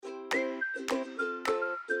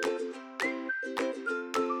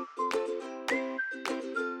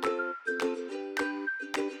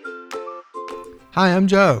Hi, I'm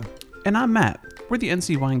Joe. And I'm Matt. We're the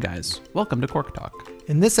NC Wine Guys. Welcome to Cork Talk.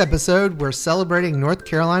 In this episode, we're celebrating North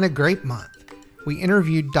Carolina Grape Month. We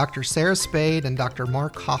interviewed Dr. Sarah Spade and Dr.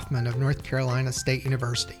 Mark Hoffman of North Carolina State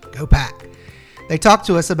University. Go Pack! They talked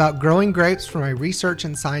to us about growing grapes from a research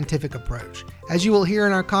and scientific approach. As you will hear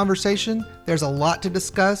in our conversation, there's a lot to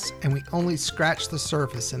discuss, and we only scratched the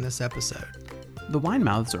surface in this episode. The wine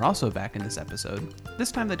mouths are also back in this episode.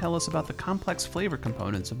 This time they tell us about the complex flavor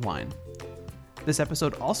components of wine. This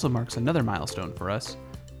episode also marks another milestone for us.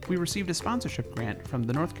 We received a sponsorship grant from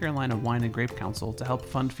the North Carolina Wine and Grape Council to help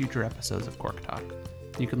fund future episodes of Cork Talk.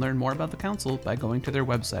 You can learn more about the council by going to their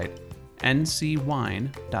website,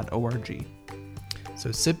 ncwine.org.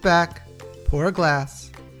 So sit back, pour a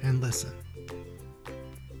glass, and listen.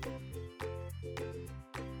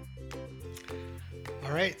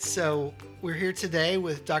 All right, so we're here today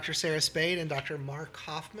with Dr. Sarah Spade and Dr. Mark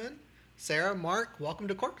Hoffman. Sarah, Mark, welcome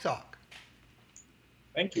to Cork Talk.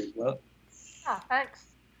 Thank you. Well, thanks.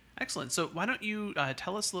 Excellent. So why don't you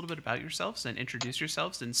tell us a little bit about yourselves and introduce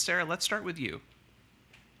yourselves? And Sarah, let's start with you.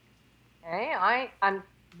 Okay, I'm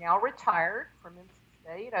now retired from NC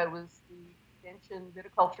State. I was the Extension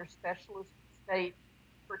Viticulture Specialist at State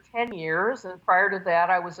for 10 years. And prior to that,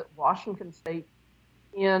 I was at Washington State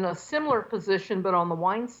in a similar position, but on the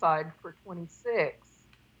wine side for 26,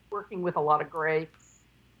 working with a lot of grapes.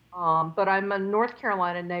 But I'm a North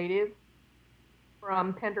Carolina native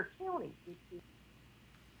from Pender County, which is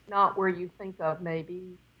not where you think of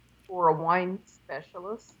maybe for a wine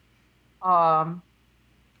specialist.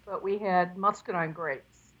 But we had muscadine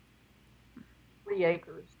grapes, 3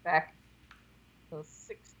 acres back in the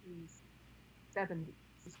 60s, 70s.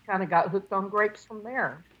 Just kind of got hooked on grapes from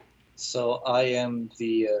there. so I am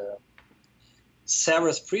the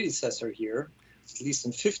Sarah's predecessor here, at least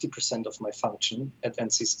in 50% of my function at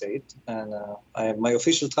NC State. And my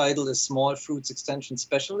official title is Small Fruits Extension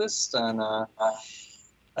Specialist. And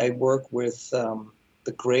I work with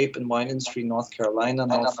the grape and wine industry in North Carolina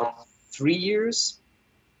now for 3 years.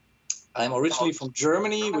 I'm originally from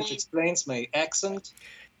Germany, which explains my accent.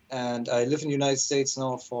 And I live in the United States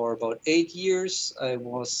now for about 8 years. I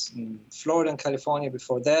was in Florida and California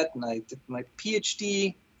before that. And I did my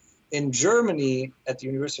PhD in Germany at the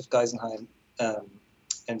University of Geisenheim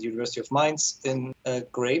and the University of Mainz in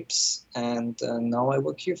grapes. And now I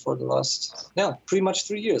work here for the last, pretty much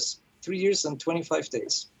 3 years. 3 years and 25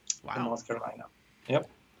 days in North Carolina. Yep.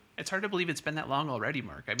 It's hard to believe it's been that long already,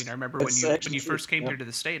 Mark. I mean, I remember when you first came here to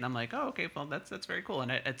the state, and I'm like, oh, okay, well, that's very cool.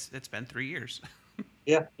 And it's been 3 years.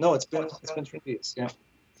 Yeah, no, it's been 3 years. Yeah.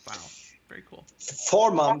 Wow, very cool. 4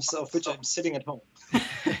 months of which I'm sitting at home.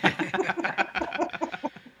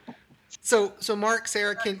 So Mark,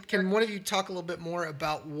 Sarah, can one of you talk a little bit more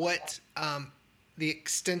about what the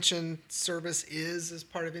extension service is as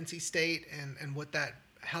part of NC State and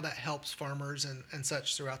how that helps farmers and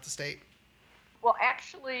such throughout the state? Well,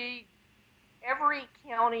 actually, every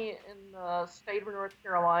county in the state of North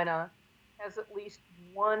Carolina has at least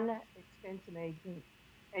one extension agent,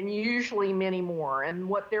 and usually many more. And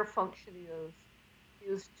what their function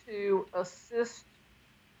is to assist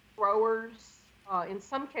growers, in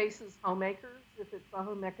some cases homemakers, if it's a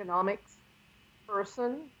home economics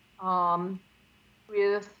person,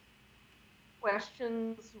 with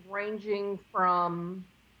questions ranging from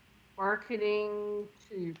marketing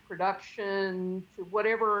to production to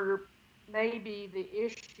whatever may be the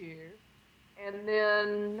issue. And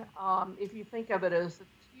then if you think of it as a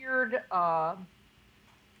tiered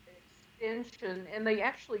extension, and they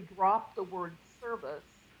actually drop the word service,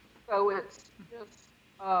 so it's just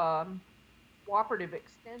cooperative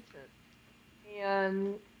extension.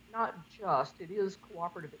 And not just, it is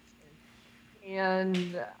cooperative extension.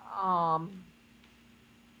 And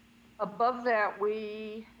above that,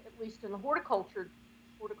 we, at least in the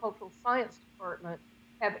horticultural science department,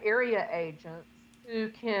 have area agents who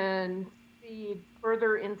can feed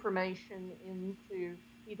further information into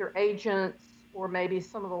either agents or maybe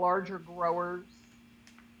some of the larger growers.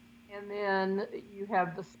 And then you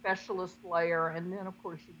have the specialist layer, and then of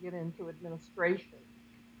course you get into administration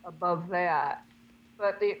above that.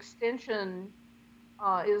 But the extension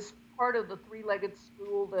is part of the 3-legged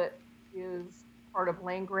stool that is part of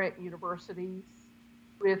land-grant universities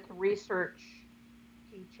with research,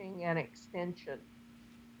 teaching, and extension.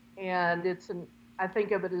 And I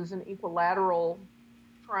think of it as an equilateral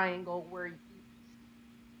triangle where each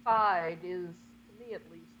side is, to me at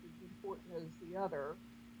least, as important as the other.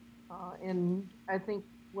 And I think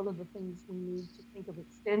one of the things we need to think of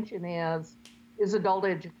extension as is adult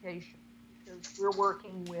education, because we're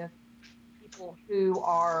working with people who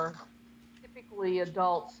are typically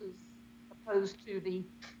adults as opposed to the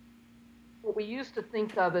what we used to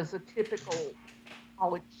think of as a typical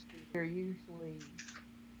college student. They're usually,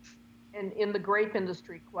 and in the grape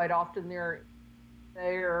industry, quite often they're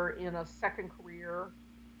in a second career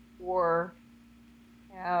or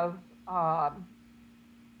have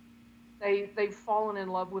they've fallen in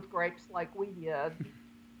love with grapes like we did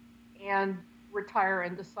and retire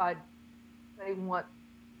and decide they want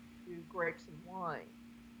to do grapes and wine.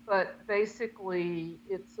 But basically,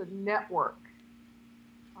 it's a network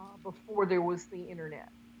before there was the internet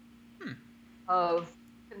of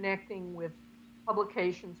connecting with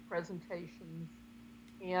publications, presentations,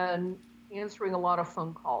 and answering a lot of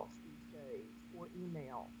phone calls these days or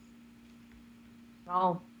emails.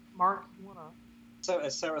 Now, Mark, you want to? So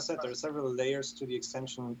as Sarah said, there are several layers to the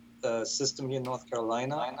extension system here in North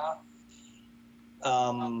Carolina.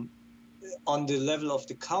 On the level of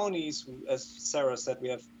the counties, as Sarah said, we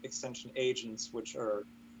have extension agents, which are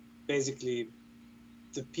basically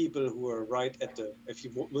the people who are right at the, if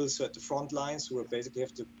you will, so at the front lines, who are basically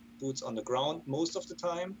have the boots on the ground most of the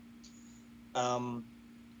time. On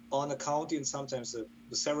a county and sometimes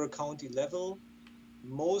the several county level,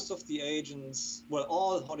 most of the agents, well,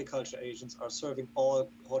 all horticulture agents are serving all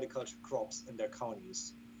horticulture crops in their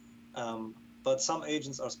counties. But some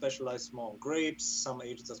agents are specialized more on grapes, some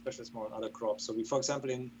agents are specialized more on other crops. So we, for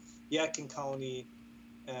example, in Yadkin County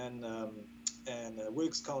and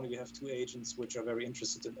Wilkes County, we have two agents which are very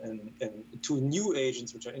interested in two new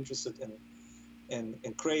agents which are interested in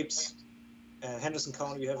grapes. Henderson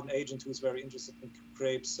County, we have an agent who's very interested in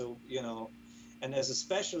grapes. So, you know, and as a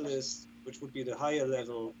specialist, which would be the higher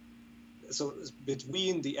level, so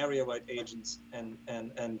between the area-wide agents and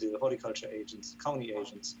the horticulture agents, county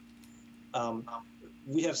agents,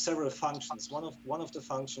 we have several functions. One of the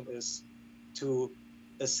function is to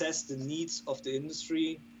assess the needs of the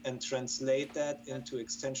industry and translate that into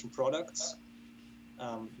extension products.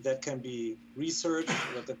 That can be research,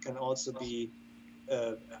 but that can also be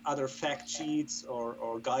other fact sheets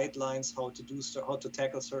or guidelines how to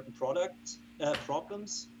tackle certain problems.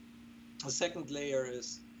 The second layer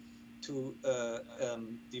is to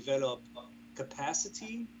develop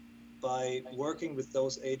capacity by working with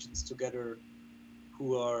those agents together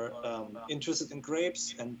who are interested in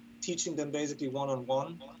grapes and teaching them basically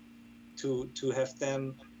one-on-one to have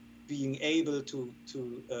them being able to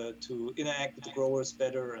interact with the growers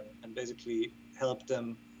better and basically help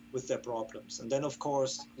them with their problems. And then, of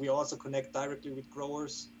course, we also connect directly with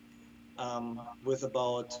growers with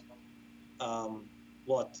about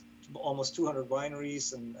almost 200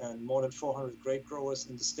 wineries and more than 400 grape growers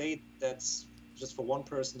in the state. That's just for one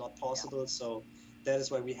person not possible. So that is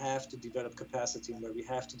why we have to develop capacity and where we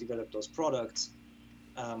have to develop those products.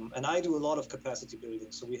 And I do a lot of capacity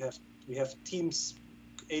building. So we have teams,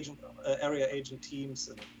 area agent teams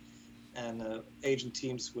and agent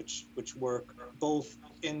teams which work both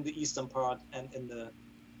in the eastern part and in the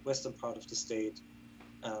western part of the state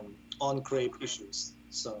on grape issues.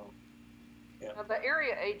 So. Yeah. Now, the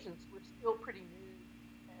area agents were still pretty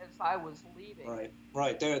new as I was leaving.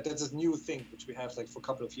 Right. That's a new thing which we have like for a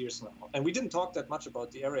couple of years now. And we didn't talk that much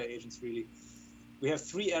about the area agents really. We have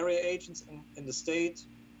 3 area agents in the state.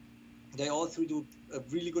 They all 3 do a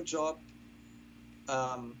really good job.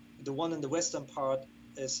 The one in the western part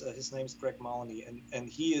is his name is Greg Mowney, and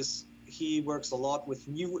he works a lot with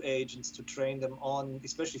new agents to train them on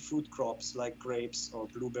especially fruit crops like grapes or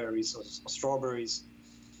blueberries or strawberries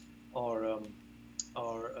or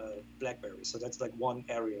blackberries. So that's like one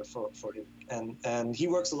area for him. And he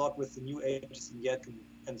works a lot with the new agents in Yadkin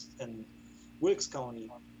and Wilkes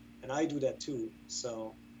County, and I do that too.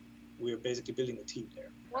 So we're basically building a team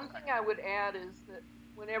there. One thing I would add is that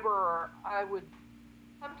whenever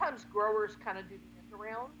sometimes growers kind of do the end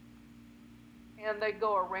around, and they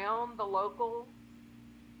go around the local,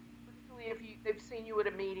 particularly if they've seen you at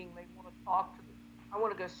a meeting, they want to talk to them. I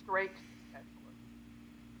want to go straight to the specialist.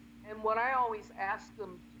 And what I always ask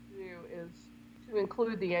them to do is to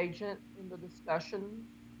include the agent in the discussion.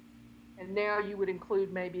 And now you would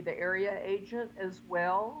include maybe the area agent as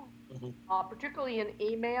well, particularly in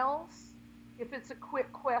emails. If it's a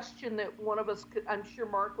quick question that one of us could, I'm sure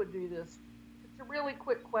Mark would do this. It's a really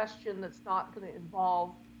quick question that's not going to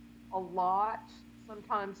involve a lot.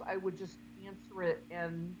 Sometimes I would just answer it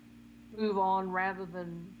and move on rather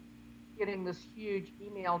than getting this huge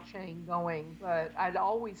email chain going. But I'd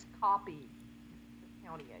always copy the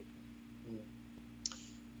county agent.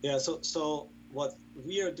 Yeah, so what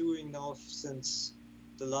we are doing now since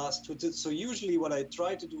the last so usually what I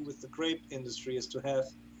try to do with the grape industry is to have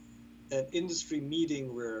an industry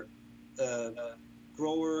meeting where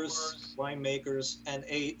growers, winemakers,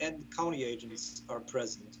 and county agents are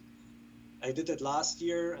present. I did it last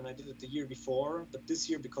year and I did it the year before, but this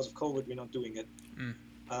year because of COVID we're not doing it.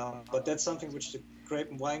 But that's something which the Grape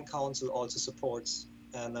and Wine Council also supports,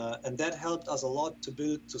 and that helped us a lot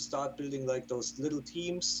to start building like those little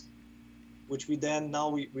teams, which we then now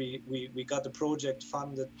we got the project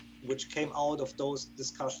funded, which came out of those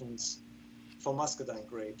discussions for muscadine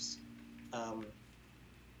grapes.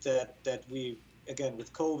 That we, again,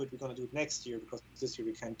 with COVID we're going to do it next year because this year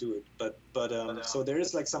we can't do it, but so there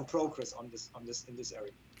is like some progress on this in this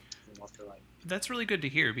area in North Carolina. That's really good to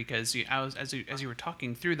hear, because as you were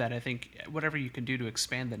talking through that, I think whatever you can do to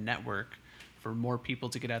expand the network for more people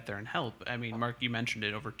to get out there and help. I mean, Mark, you mentioned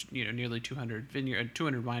it, over nearly 200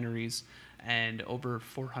 wineries and over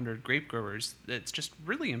 400 grape growers. It's just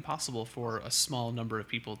really impossible for a small number of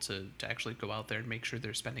people to actually go out there and make sure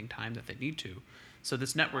they're spending time that they need to. So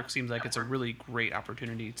this network seems like it's a really great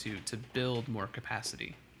opportunity to build more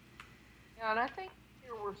capacity. Yeah, and I think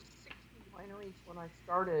there were 60 wineries when I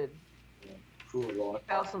started in Cool.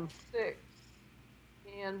 2006,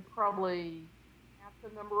 and probably half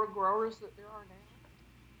the number of growers that there are now.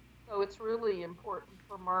 So it's really important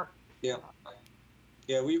for Mark. Yeah,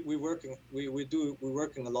 we're working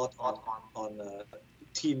a lot on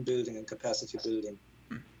team building and capacity building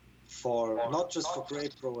for not just for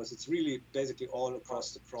grape growers. It's really basically all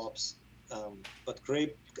across the crops. But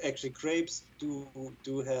grapes do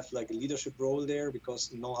have like a leadership role there, because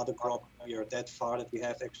no other crop we are that far that we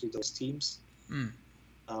have actually those teams.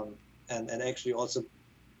 And actually also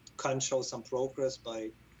can show some progress by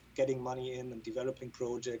getting money in and developing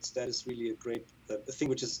projects. That is really a great thing,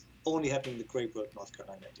 which is only happening in the grape world, North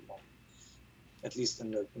Carolina at the moment, at least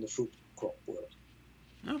in the fruit crop world.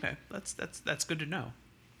 Okay, that's good to know.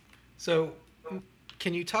 So,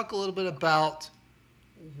 can you talk a little bit about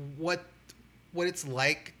what it's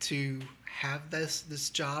like to have this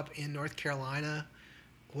job in North Carolina?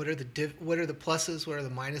 What are the pluses? What are the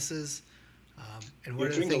minuses? And what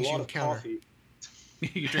are the things you encounter?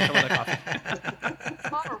 You drink a lot of coffee. A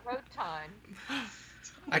lot of road time.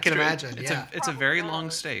 I can imagine. It's a very long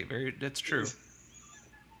stay. That's true.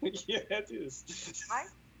 Yeah, it is. I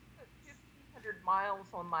put 1,500 miles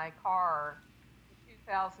on my car in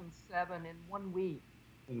 2007 in 1 week.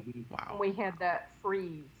 Mm-hmm. Wow. When we had that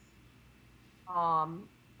freeze on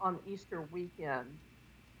Easter weekend,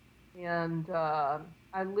 and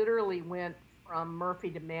I literally went from Murphy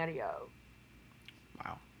to Mario.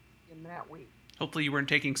 Wow. In that week. Hopefully you weren't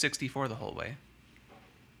taking 64 the whole way.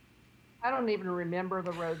 I don't even remember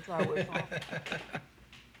the roads I was on.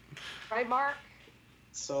 Right, Mark?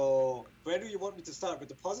 So, where do you want me to start, with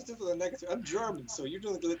the positive or the negative? I'm German, so you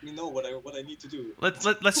don't let me know what I need to do.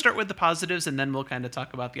 Let's start with the positives, and then we'll kind of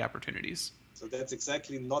talk about the opportunities. So that's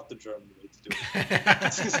exactly not the German way to do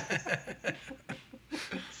it.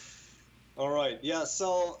 All right. Yeah.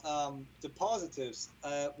 So the positives.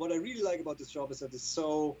 What I really like about this job is that it's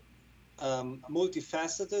so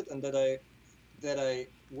multifaceted, and that I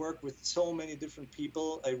work with so many different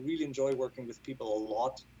people. I really enjoy working with people a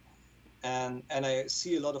lot, and I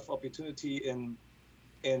see a lot of opportunity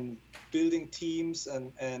in building teams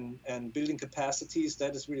and building capacities.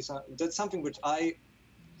 That is really something which I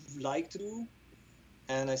like to do,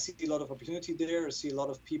 and I see a lot of opportunity there. I see a lot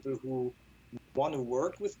of people who want to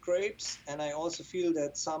work with grapes, and I also feel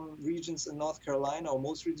that some regions in North Carolina, or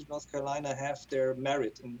most regions in North Carolina, have their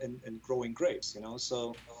merit in growing grapes,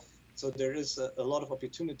 so there is a lot of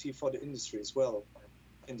opportunity for the industry as well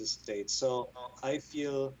in the state. So I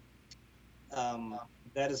feel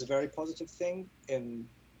that is a very positive thing.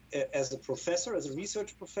 As a professor, as a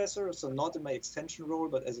research professor, so not in my extension role,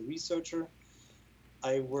 but as a researcher,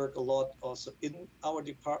 I work a lot also in our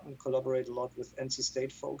department, collaborate a lot with NC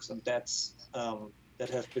State folks, and that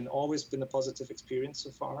has always been a positive experience so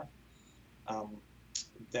far.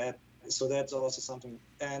 So that's also something,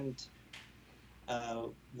 and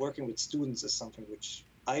working with students is something which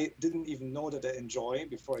I didn't even know that I enjoy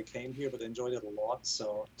before I came here, but I enjoyed it a lot.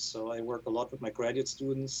 So I work a lot with my graduate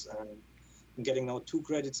students, and I'm getting now 2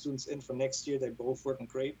 graduate students in for next year. They both work in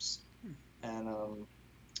grapes, and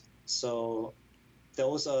so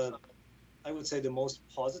those are, I would say, the most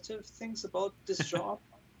positive things about this job.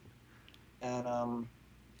 And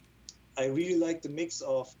I really like the mix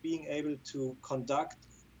of being able to conduct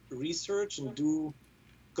research and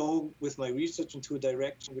go with my research into a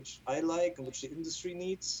direction which I like and which the industry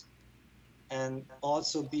needs, and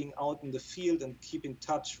also being out in the field and keep in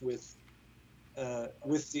touch with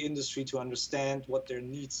the industry to understand what their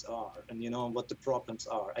needs are, and what the problems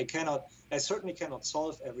are. I certainly cannot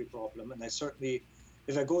solve every problem, and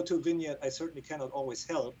if I go to a vineyard, I certainly cannot always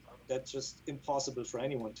help. That's just impossible for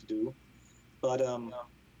anyone to do. But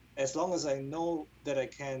as long as I know that I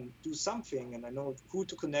can do something and I know who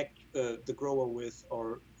to connect the grower with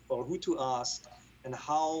or who to ask and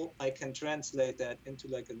how I can translate that into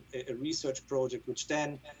like a research project, which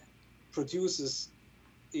then produces,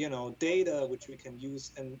 data which we can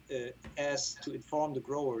use and as to inform the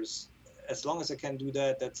growers. As long as I can do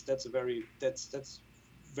that, that's very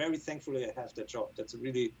thankfully I have that job. That's a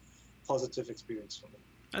really positive experience for me.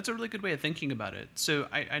 That's a really good way of thinking about it. So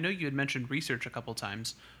I know you had mentioned research a couple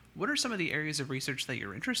times. What are some of the areas of research that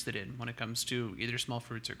you're interested in when it comes to either small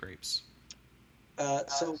fruits or grapes?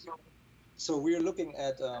 So we're looking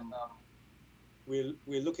at we're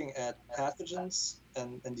looking at pathogens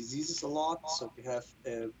and diseases a lot. So we have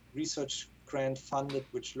a research grant funded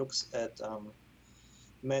which looks at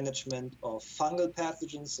management of fungal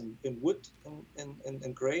pathogens in wood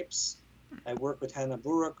and grapes. I work with Hannah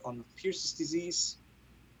Burrock on Pierce's disease,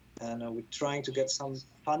 and we're trying to get some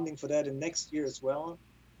funding for that in next year as well.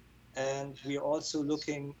 And we're also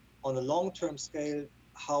looking on a long-term scale,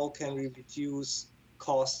 how can we reduce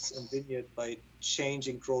costs in vineyard by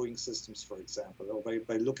changing growing systems, for example, or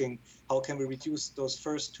by looking how can we reduce those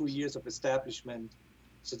first 2 years of establishment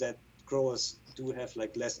so that growers do have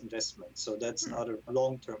like less investment. So that's another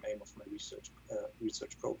long-term aim of my research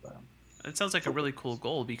program. It sounds like a really cool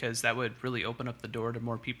goal because that would really open up the door to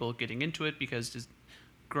more people getting into it because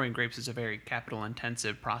growing grapes is a very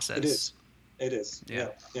capital-intensive process. It is. Yeah.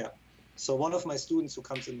 So one of my students who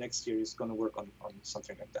comes in next year is going to work on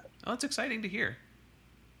something like that. Oh, that's exciting to hear.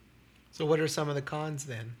 So what are some of the cons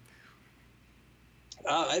then?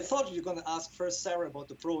 I thought you were going to ask first Sarah about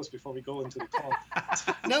the pros before we go into the cons.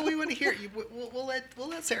 No, we want to hear you. We'll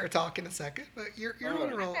let Sarah talk in a second, but you're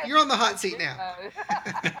on a roll. You're on the hot seat now.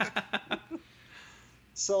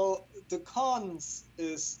 So the cons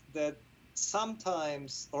is that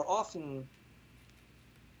sometimes or often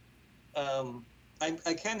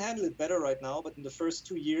I can handle it better right now, but in the first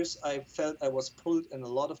 2 years I felt I was pulled in a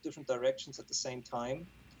lot of different directions at the same time.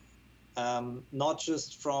 Not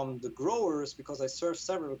just from the growers, because I serve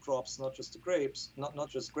several crops, not just the grapes, not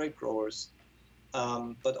just grape growers,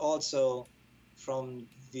 but also from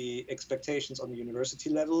the expectations on the university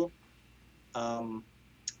level.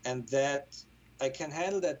 And that I can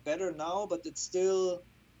handle that better now, but it's still,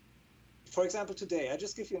 for example, today, I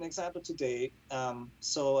just give you an example today.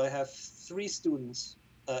 So I have 3 students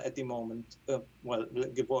at the moment. Well,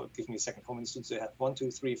 give me a second. How many students do I have? 1,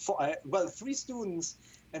 2, 3, 4. 3 students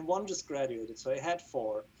and 1 just graduated. So I had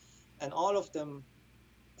 4, and all of them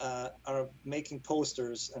are making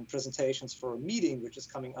posters and presentations for a meeting which is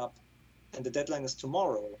coming up, and the deadline is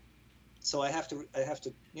tomorrow. So I have to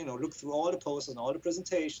look through all the posters and all the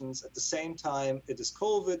presentations at the same time. It is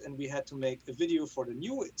COVID, and we had to make a video for the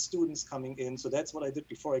new students coming in. So that's what I did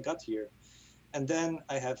before I got here. And then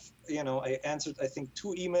I have, I answered, I think,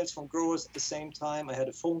 2 emails from growers at the same time. I had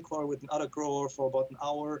a phone call with another grower for about an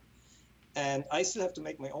hour, and I still have to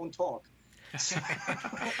make my own talk.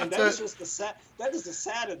 And that is the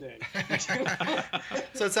Saturday.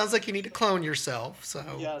 So it sounds like you need to clone yourself. So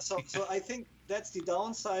yeah, so I think that's the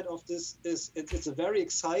downside of this. Is it's a very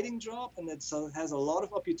exciting job, and it has a lot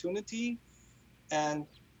of opportunity, and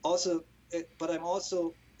also, but I'm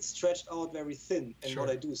also stretched out very thin in what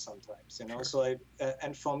I do sometimes. Sure. So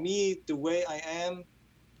and for me, the way I am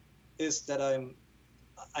is that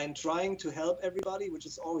I'm trying to help everybody, which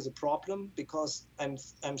is always a problem because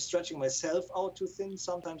I'm stretching myself out too thin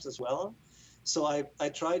sometimes as well. So I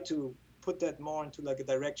try to put that more into like a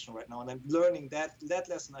direction right now, and I'm learning that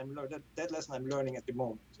lesson. That lesson I'm learning at the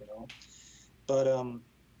moment, But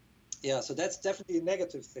yeah, so that's definitely a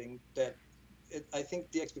negative thing. That I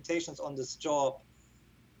think the expectations on this job,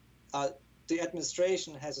 the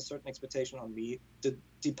administration has a certain expectation on me. The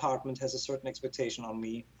department has a certain expectation on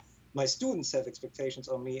me. My students have expectations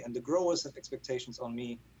on me, and the growers have expectations on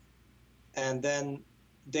me, and then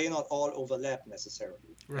they not all overlap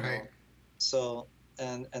necessarily. Right. So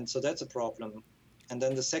and so that's a problem. And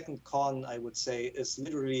then the second con, I would say, is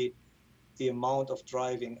literally the amount of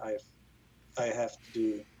driving I have to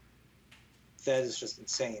do. That is just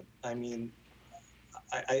insane. I mean,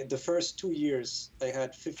 I the first 2 years I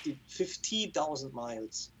had 50,000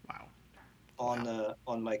 miles. Wow.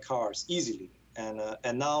 On my cars easily.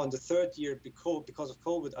 And now in the 3rd year, because of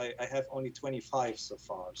COVID, I have only 25 so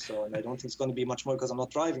far. So, and I don't think it's going to be much more because I'm not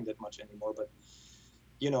driving that much anymore. But,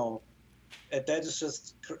 that is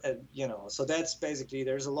just, so that's basically,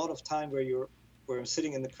 there's a lot of time where I'm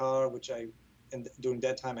sitting in the car, during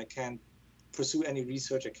that time I can't pursue any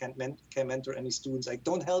research. I can't mentor any students. I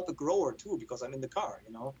don't help a grower too because I'm in the car,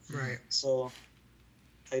 Right. So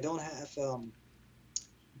I don't have,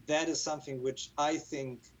 that is something which I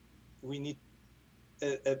think we need.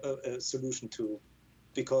 a solution to,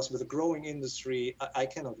 because with a growing industry, I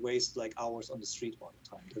cannot waste like hours on the street all the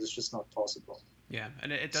time. It's just not possible. Yeah,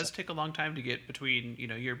 and it does take a long time to get between,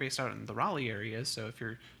 you're based out in the Raleigh area, so if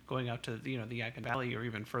you're going out to, the Yadkin Valley or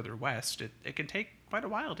even further west, it can take quite a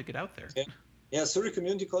while to get out there. Yeah, Surrey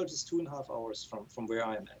Community College is 2.5 hours from where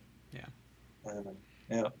I am at.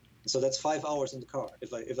 Yeah. So that's 5 hours in the car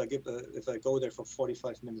if I go there for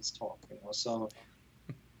 45 minutes talk. So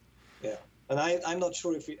yeah. And I'm not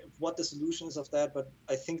sure what the solution is of that, but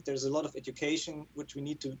I think there's a lot of education which we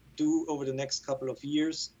need to do over the next couple of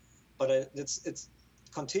years. But it's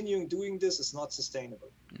continuing doing this is not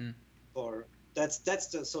sustainable. Or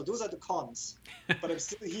so those are the cons. But I'm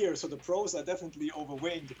still here, so the pros are definitely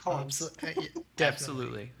overweighing the cons.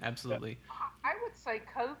 Absolutely. I would say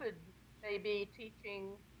COVID may be teaching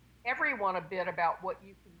everyone a bit about what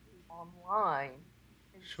you can do online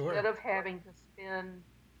instead of having to spend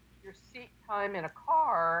your seat time in a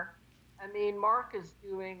car. I mean, Mark is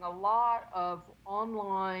doing a lot of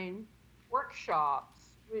online workshops,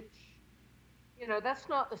 which, that's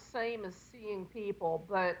not the same as seeing people.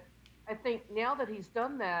 But I think now that he's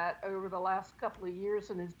done that over the last couple of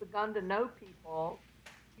years and has begun to know people,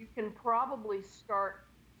 you can probably start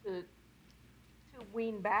to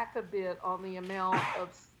wean back a bit on the amount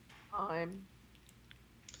of time.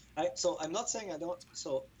 So I'm not saying I don't.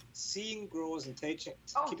 So seeing growers and keeping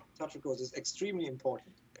in touch with growers is extremely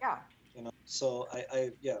important. Yeah. So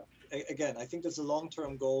again, I think that's a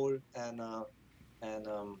long-term goal, and I'll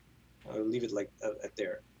leave it like at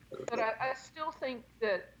there. But I still think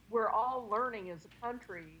that we're all learning as a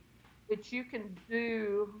country that you can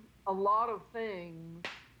do a lot of things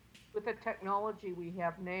with the technology we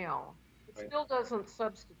have now. It still doesn't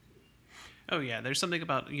substitute. Oh yeah, there's something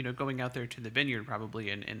about going out there to the vineyard probably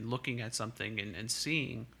and looking at something and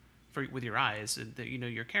seeing with your eyes. That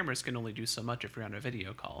your cameras can only do so much if you're on a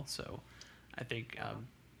video call. So I think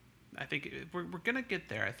we're gonna get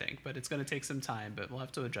there. I think, but it's gonna take some time. But we'll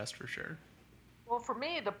have to adjust for sure. Well, for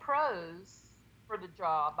me, the pros for the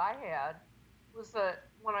job I had was that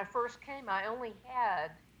when I first came, I only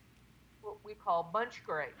had what we call bunch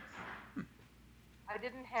grapes. I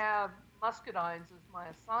didn't have muscadines as my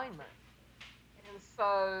assignment. And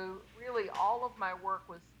so really all of my work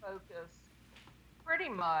was focused pretty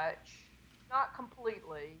much, not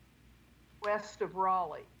completely, west of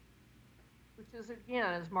Raleigh, which is,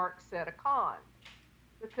 again, as Mark said, a con.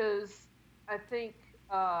 Because I think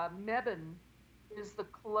Mebane is the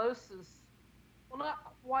closest, well,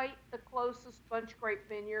 not quite the closest bunch grape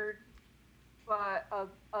vineyard, but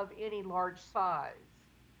of any large size.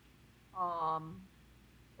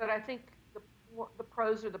 But I think the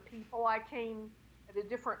pros are the people. I came at a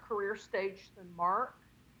different career stage than Mark,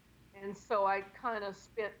 and so I kind of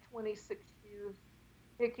spent 26 years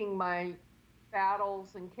picking my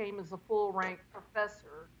battles and came as a full rank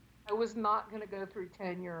professor. I was not going to go through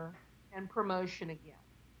tenure and promotion again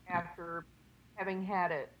after having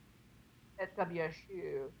had it at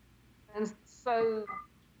WSU. And so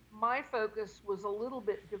my focus was a little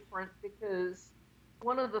bit different because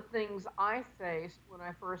one of the things I faced when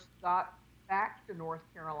I first got back to North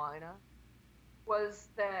Carolina was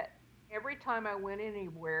that every time I went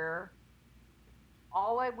anywhere,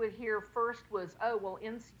 all I would hear first was, oh, well,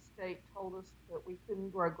 NC State told us that we couldn't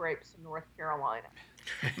grow grapes in North Carolina.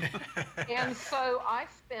 And so I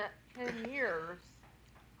spent 10 years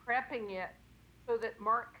prepping it so that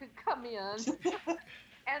Mark could come in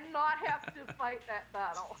and not have to fight that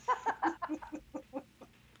battle.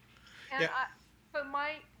 And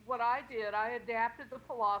what I did, I adapted the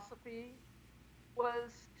philosophy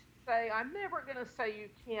was to say, I'm never going to say you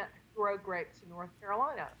can't grow grapes in North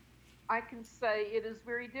Carolina. I can say it is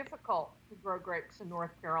very difficult to grow grapes in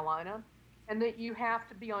North Carolina and that you have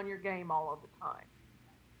to be on your game all of the time.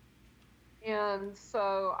 And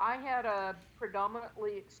so I had a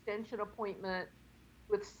predominantly extension appointment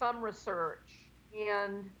with some research,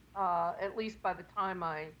 and at least by the time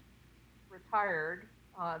I retired,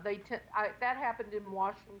 that happened in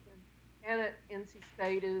Washington and at NC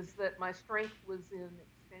State, is that my strength was in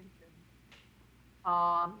extension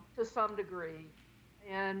to some degree,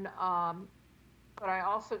 and but I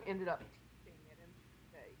also ended up teaching at NC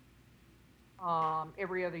State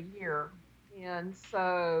every other year, and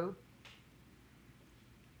so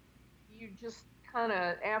you just kind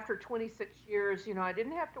of, after 26 years, I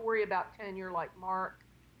didn't have to worry about tenure like Mark,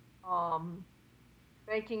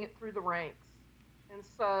 making it through the ranks. And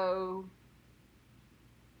so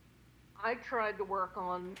I tried to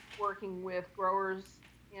working with growers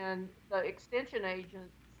and the extension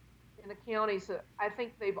agents in the counties that I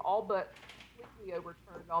think they've all but completely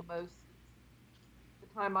overturned almost since the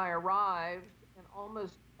time I arrived. and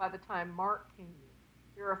almost by the time Mark came in.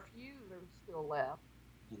 There are a few that are still left,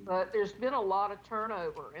 but there's been a lot of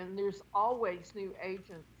turnover, and there's always new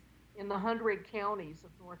agents in the 100 counties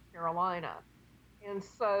of North Carolina. And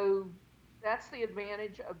so that's the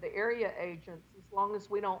advantage of the area agents, as long as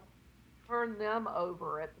we don't turn them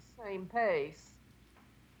over at the same pace,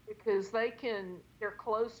 because they're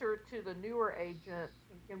closer to the newer agents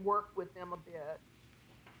and can work with them a bit.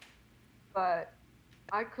 But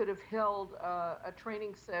I could have held a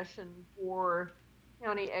training session for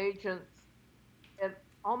county agents at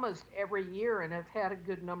almost every year and have had a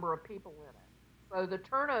good number of people in it. So the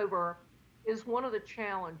turnover is one of the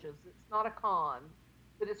challenges. It's not a con,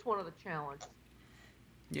 but it's one of the challenges.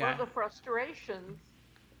 Yeah. One of the frustrations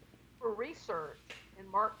for research, and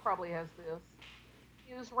Mark probably has this,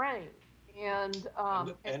 is rain and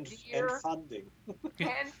funding and funding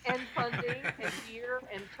and deer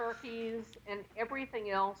and turkeys and everything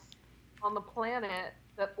else on the planet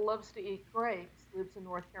that loves to eat grapes lives in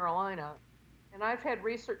North Carolina. And I've had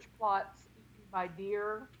research plots eaten by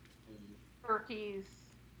deer, turkeys,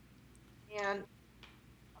 and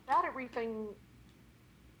about everything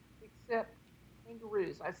except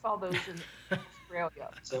kangaroos. I saw those in Australia.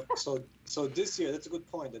 So this year, that's a good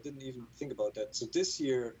point. I didn't even think about that. So this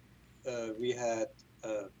year, we had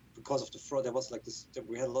because of the frost, there was like this.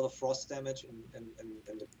 We had a lot of frost damage in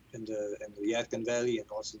the Yadkin Valley and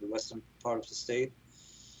also the western part of the state,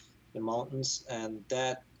 the mountains, and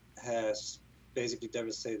that has basically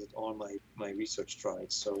devastated all my research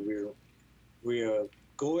trials. So we're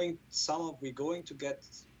going to get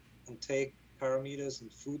and take parameters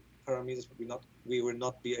and food parameters, but we will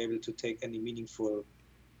not be able to take any meaningful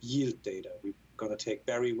yield data. We're going to take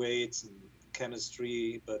berry weights and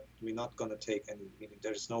chemistry, but we're not going to take any meaning.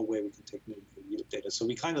 There's no way we can take meaningful yield data. So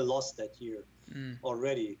we kind of lost that year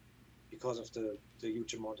already because of the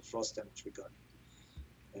huge amount of frost damage we got.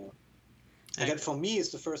 Yeah. Again, for me, it's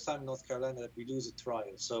the first time in North Carolina that we lose a trial.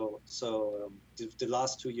 So the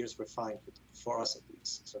last 2 years were fine, for us at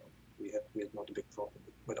least. So we had not a big problem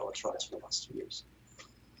with our trials for the last 2 years.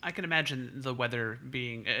 I can imagine the weather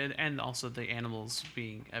being, and also the animals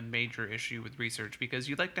being a major issue with research, because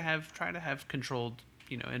you'd like to try to have controlled,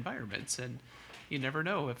 environments, and you never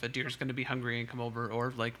know if a deer's going to be hungry and come over,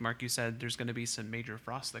 or like Mark, you said, there's going to be some major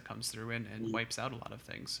frost that comes through and wipes out a lot of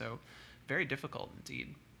things. So very difficult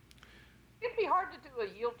indeed. It'd be hard to do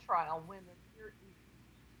a yield trial when you're eating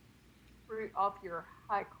fruit off your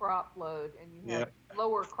high crop load and you have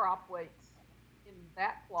lower crop weights in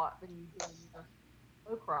that plot than you do in your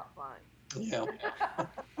low crop vine. Yeah.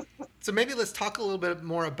 So maybe let's talk a little bit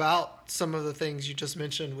more about some of the things you just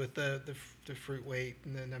mentioned with the fruit weight,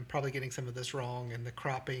 and then I'm probably getting some of this wrong, and the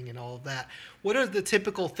cropping and all of that. What are the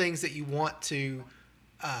typical things that you want to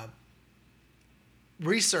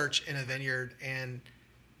research in a vineyard, and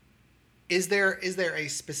is there a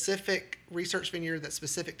specific research vineyard that's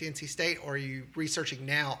specific to NC State, or are you researching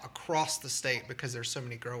now across the state because there's so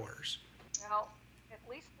many growers? Well, at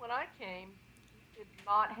least when I came, we did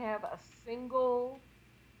not have a single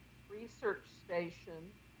research station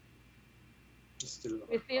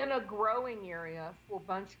within a growing area for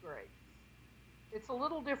bunch grapes. It's a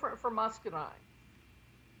little different for muscadine,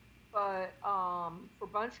 but for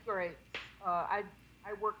bunch grapes, I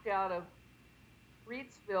worked out of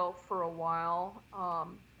Reidsville for a while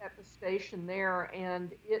at the station there,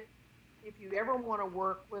 and if you ever want to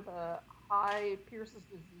work with a high Pierce's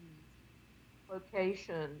disease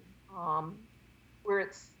location where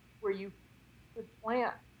you could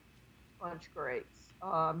plant bunch grapes,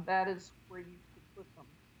 that is where you could put them.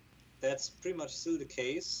 That's pretty much still the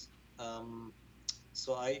case.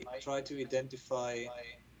 So I try to identify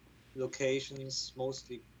locations,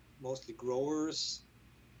 mostly growers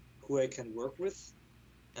who I can work with,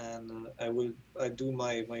 and I do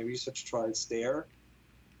my research trials there,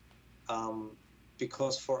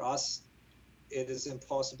 because for us it is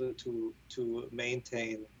impossible to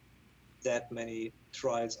maintain that many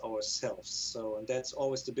trials ourselves. So, and that's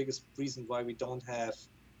always the biggest reason why we don't have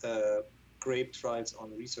grape trials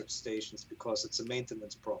on research stations, because it's a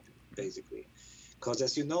maintenance problem basically. Because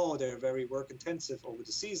as you know, they're very work intensive over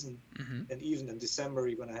the season, and even in December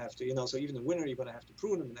you're gonna have to, so even in winter you're gonna have to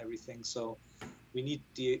prune them and everything. So we need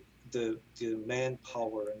the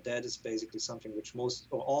manpower, and that is basically something which most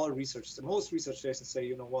research stations say,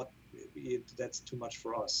 you know what, that's too much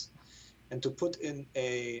for us. And to put in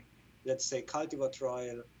a, let's say, cultivar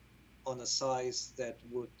trial on a size that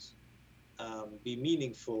would be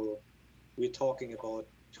meaningful, we're talking about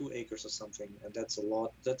 2 acres or something, and that's a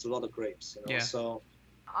lot of grapes, Yeah. So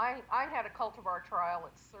I had a cultivar trial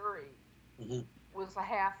at Surrey. It was a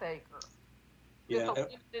half acre, Yeah, With a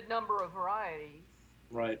limited number of varieties.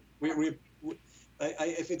 right.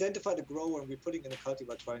 I've identified a grower, and we're putting in a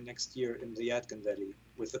cultivar trial next year in the Yadkin Valley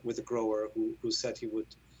with a grower who said he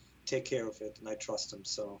would take care of it, and I trust him.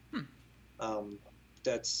 So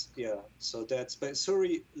but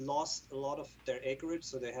Surrey lost a lot of their acreage,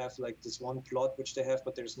 so they have like this one plot which they have,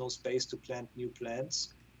 but there's no space to plant new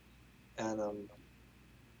plants, and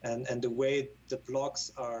the way the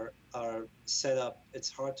blocks are set up,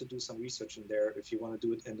 it's hard to do some research in there if you want to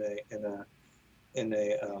do it in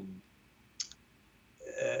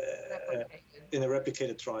a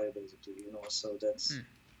replicated trial, basically, so that's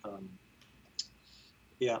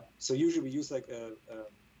so usually we use like a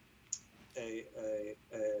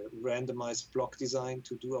randomized block design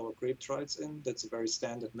to do our grape trials in. That's a very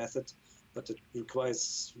standard method, but it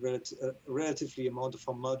requires relatively amount of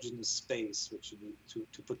homogeneous space which you need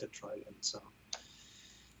to put the trial in. So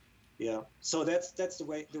so that's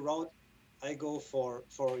the route I go for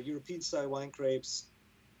European style wine grapes.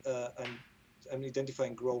 I'm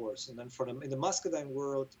identifying growers, and then for them in the muscadine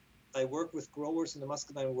world, I work with growers in the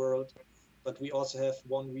muscadine world, but we also have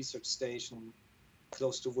one research station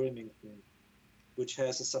close to Wilmington, which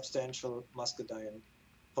has a substantial muscadine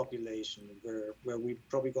population, where we're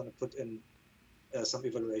probably going to put in some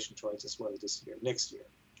evaluation trials as well next year.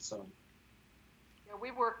 So yeah,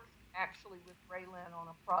 we worked actually with Raylan on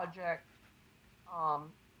a project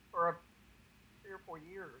for 3 or 4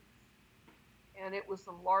 years, and it was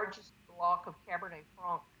the largest block of Cabernet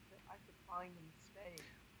Franc that I could find in the state,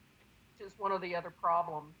 which is one of the other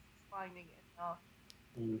problems, is finding enough.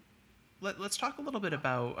 Let's talk a little bit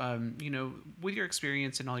about, with your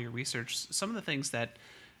experience and all your research, some of the things that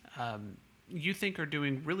you think are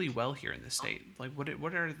doing really well here in the state. Like, what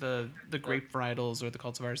are the grape varietals or the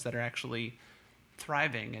cultivars that are actually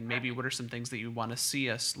thriving, and maybe what are some things that you want to see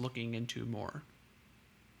us looking into more?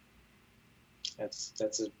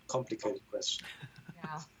 That's a complicated question.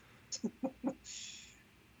 Yeah. I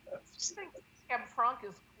think Cab Franc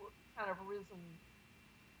is kind of risen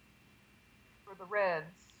for the reds.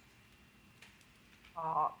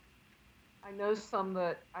 I know some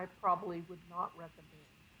that I probably would not recommend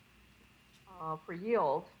for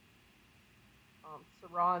yield.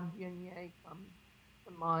 Syrah and Viognier come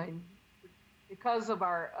to mind because of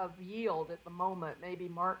yield at the moment. Maybe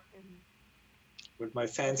Mark can, with my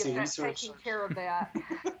fancy research, taking care of that.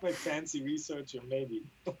 My fancy research, maybe.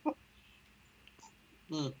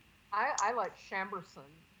 I like Chambourcin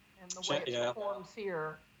and the way it performs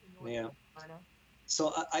here in North Carolina.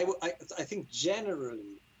 So I think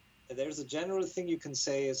generally, there's a general thing you can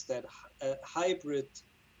say is that hybrids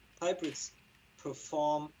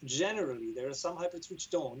perform generally. There are some hybrids which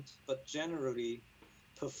don't, but generally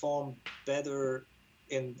perform better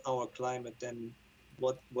in our climate than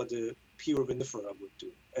what a pure vinifera would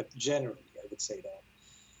do. Generally, I would say that.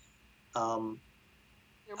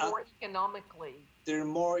 They're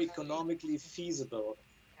more economically feasible.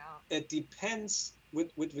 Yeah. It depends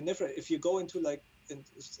with vinifera. If you go into like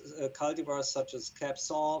cultivars such as Cab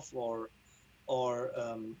Sauv or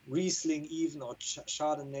Riesling even, or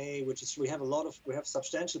Chardonnay, we have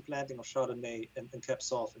substantial planting of Chardonnay and Cab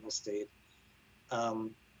Sauv in the state.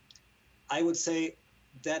 I would say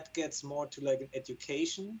that gets more to like an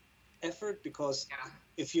education effort, because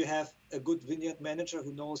if you have a good vineyard manager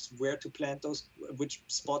who knows where to plant those, which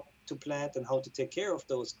spot to plant and how to take care of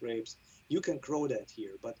those grapes, you can grow that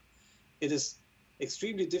here. But it is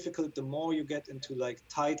extremely difficult the more you get into like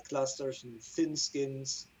tight clusters and thin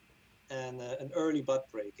skins and an early bud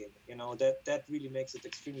breaking. That really makes it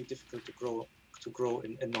extremely difficult to grow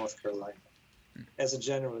in North Carolina. As a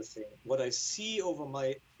general thing, what I see over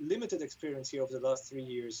my limited experience here over the last 3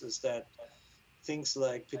 years is that things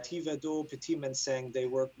like Petit Verdot, Petit Manseng, they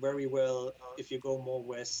work very well if you go more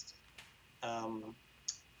west.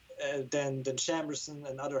 Then Chambourcin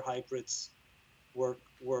and other hybrids work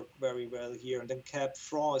very well here, and then Cab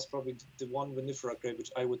Franc is probably the one vinifera grape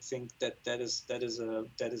which I would think that is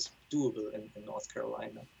doable in North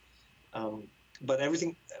Carolina. But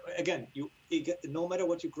everything, again, no matter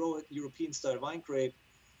what you grow, European style wine grape,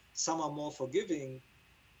 some are more forgiving,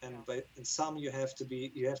 and some you have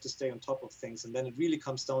to stay on top of things, and then it really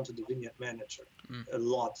comes down to the vineyard manager, a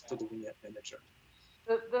lot to the vineyard manager.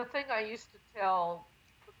 The thing I used to tell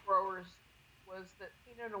the growers was that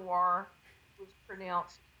Pinot Noir was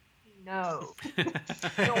pronounced Pinot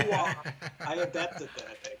Noir. I adapted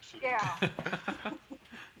that, actually. Yeah.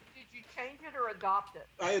 Did you change it or adopt it?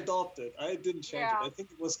 I adopted. I didn't change it. I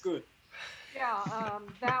think it was good. Yeah,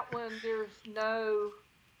 that one, there's no,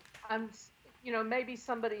 maybe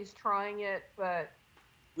somebody's trying it, but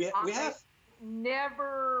we have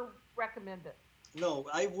never recommend it. No,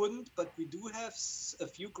 I wouldn't, but we do have a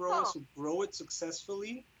few growers who grow it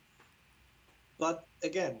successfully. But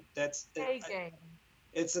again, that's game.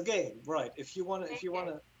 It's a game, right? If you want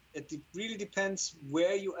to, really depends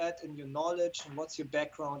where you at in your knowledge and what's your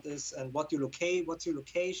background is and what's your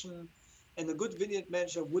location, and a good vineyard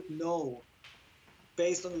manager would know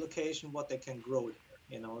based on the location what they can grow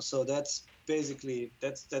there. So that's basically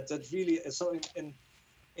that's really so in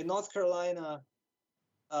North Carolina.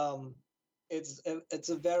 It's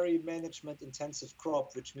a very management intensive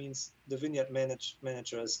crop, which means the vineyard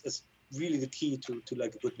manager is really the key to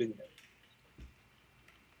like a good vineyard.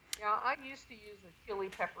 Yeah, I used to use a chili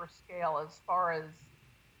pepper scale as far as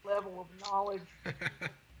level of knowledge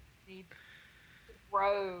need to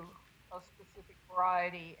grow a specific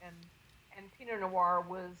variety, and Pinot Noir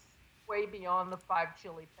was way beyond the 5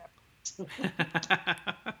 chili peppers.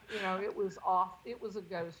 It was off. It was a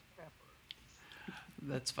ghost pepper.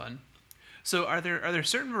 That's fun. So are there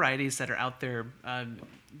certain varieties that are out there,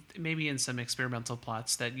 maybe in some experimental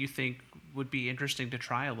plots, that you think would be interesting to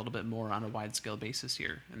try a little bit more on a wide scale basis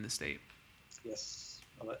here in the state? Yes,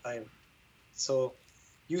 so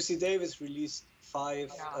UC Davis released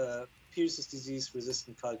 5 Pierce's disease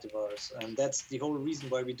resistant cultivars, and that's the whole reason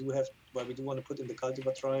why we do want to put in the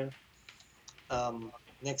cultivar trial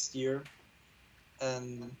next year,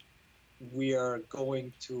 and we are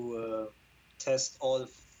going to test all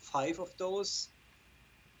 5 of those.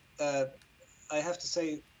 I have to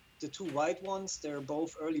say, the 2 white ones, they're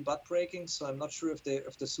both early bud breaking, so I'm not sure if they're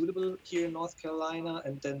suitable here in North Carolina.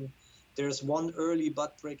 And then there's one early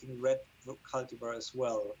bud breaking red cultivar as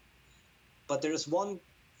well. But there's one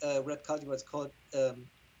red cultivar. It's called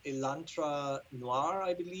Elantra Noir,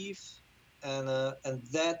 I believe, and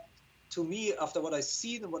that, to me, after what I've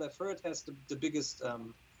seen and what I've heard, has the biggest.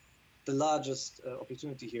 The largest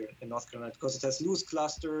opportunity here in North Carolina, because it has loose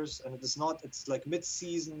clusters and it's like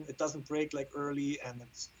mid-season. It doesn't break like early, and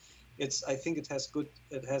I think it has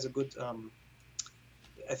a good.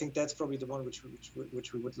 I think that's probably the one which we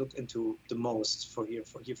would look into the most for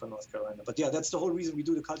North Carolina. But yeah, that's the whole reason we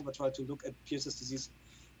do the cultivar trial, to look at Pierce's disease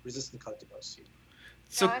resistant cultivars here.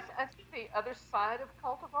 So I think the other side of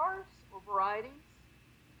cultivars or varieties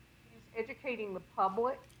is educating the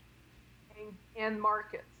public and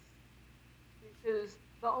markets. Because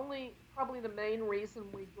probably the main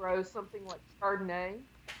reason we grow something like Chardonnay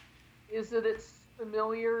is that it's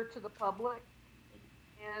familiar to the public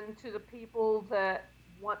and to the people that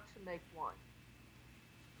want to make wine.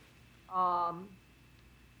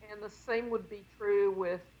 And the same would be true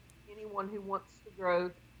with anyone who wants to grow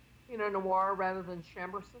Pinot Noir rather than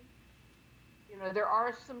Chambourcin. There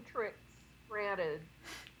are some tricks, granted,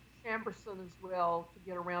 Chambourcin as well, to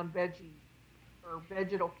get around veggie or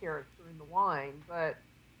vegetal character in the wine, but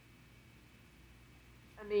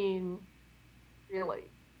I mean, really,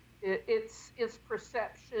 it's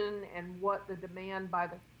perception and what the demand by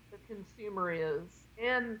the consumer is,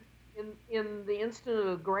 and in the instance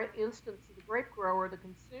of the grape grower, the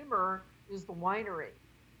consumer is the winery.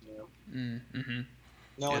 Yeah. Mm-hmm.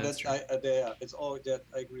 No, yeah, it's all that.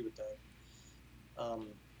 I agree with that.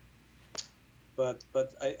 But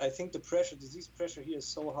I think the disease pressure here is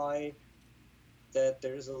so high that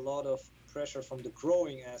there is a lot of pressure from the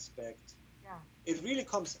growing aspect. Yeah. It really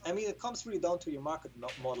comes really down to your market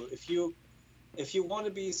model. If you want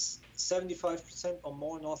to be 75% or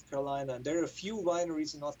more North Carolina, and there are a few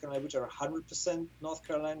wineries in North Carolina which are 100% North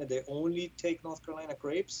Carolina, they only take North Carolina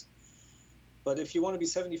grapes. But if you want to be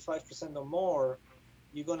 75% or more,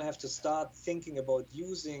 you're going to have to start thinking about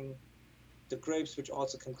using the grapes which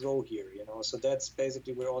also can grow here, So that's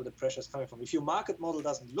basically where all the pressure is coming from. If your market model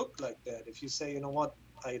doesn't look like that, if you say,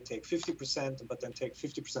 I take 50%, but then take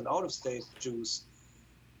 50% out of state juice,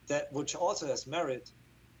 that which also has merit,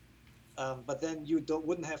 but then you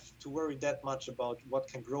wouldn't have to worry that much about what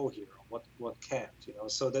can grow here, or what can't,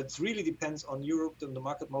 So that really depends on Europe and the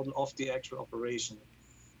market model of the actual operation.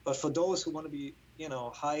 But for those who want to be,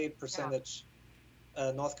 high percentage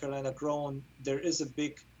North Carolina grown, there is a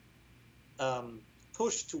big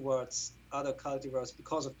push towards other cultivars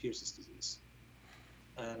because of Pierce's disease.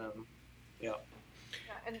 And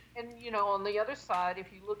and on the other side,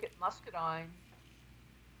 if you look at muscadine,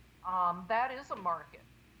 that is a market.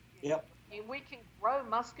 Yep. I mean, we can grow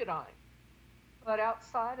muscadine, but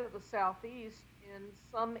outside of the Southeast, in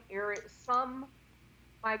some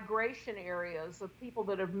migration areas of people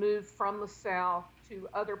that have moved from the South to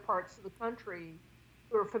other parts of the country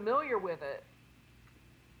who are familiar with it,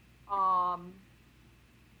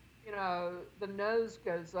 the nose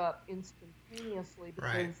goes up instantaneously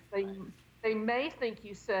because they may think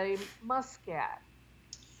you say muscat.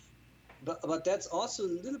 but that's also a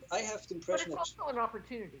little. I have the But impression it's that also an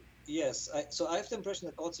opportunity. yes. So I have the impression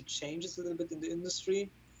that also changes a little bit in the industry.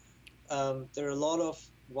 There are a lot of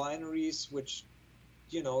wineries which,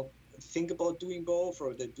 think about doing both,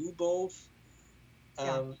 or they do both.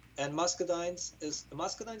 And muscadines is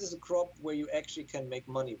a crop where you actually can make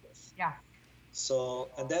money with. Yeah. So,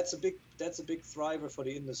 and that's a big driver for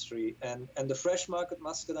the industry. And the fresh market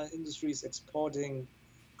muscadine industry is exporting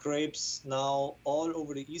grapes now all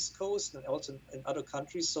over the East Coast and also in other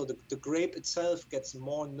countries. So the grape itself gets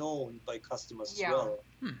more known by customers as well.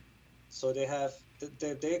 So they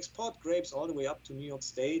export grapes all the way up to New York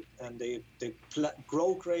State, and they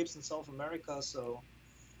grow grapes in South America. So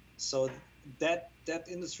that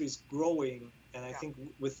industry is growing, and I think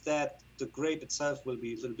with that, the grape itself will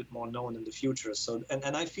be a little bit more known in the future. So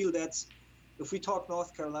and I feel that's, if we talk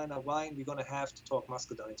North Carolina wine, we're going to have to talk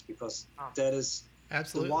muscadines, because that is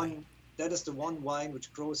absolutely the one wine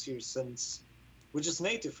which grows here which is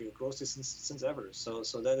native here, grows here since ever. So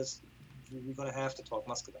that is, we're going to have to talk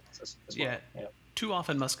muscadines as well. Yeah. Too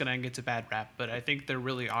often muscadine gets a bad rap, but I think there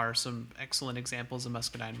really are some excellent examples of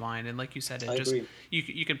muscadine wine. And like you said, agree.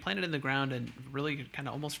 You can plant it in the ground and really kind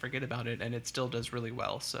of almost forget about it, and it still does really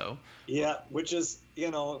well. So yeah, which is,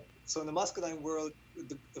 so in the muscadine world,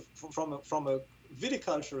 from a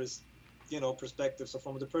viticulturist, perspective, so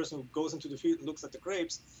from the person who goes into the field and looks at the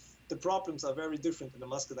grapes, the problems are very different in the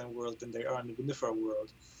muscadine world than they are in the vinifera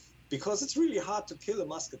world, because it's really hard to kill a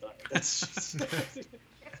muscadine. That's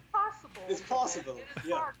It's possible. It's possible. It is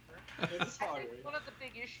yeah. harder. It is harder. I think one of the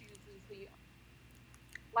big issues is the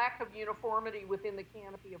lack of uniformity within the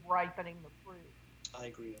canopy of ripening the fruit. I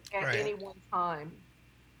agree. At any one time.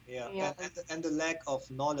 Yeah, and the lack of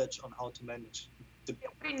knowledge on how to manage.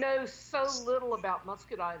 We know so little about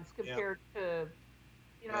muscadines compared to,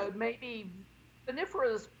 maybe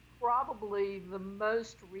vinifera is probably the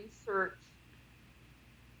most researched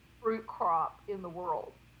fruit crop in the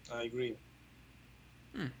world. I agree.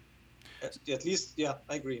 At least,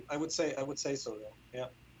 I agree. I would say so. Yeah.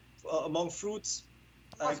 Among fruits,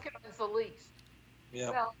 muscadine is the least.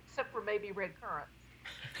 Yeah. Well, except for maybe red currants.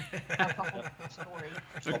 That's a whole story.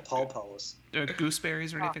 Or pawpaws.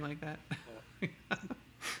 Gooseberries or anything like that.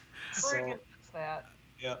 So, that.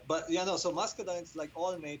 Yeah, but so muscadines, like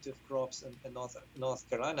all native crops in North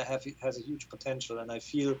Carolina, has a huge potential, and I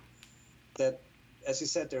feel that, as you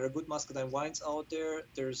said, there are good muscadine wines out there.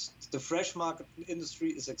 There's the fresh market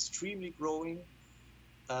industry is extremely growing,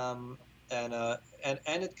 and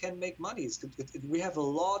it can make money. We have a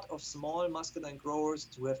lot of small muscadine growers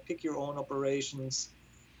who have pick your own operations,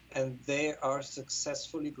 and they are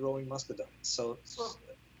successfully growing muscadine.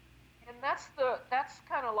 And that's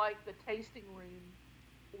kind of like the tasting room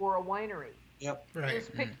or a winery. Yep. Right.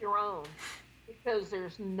 Just pick your own, because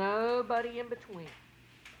there's nobody in between.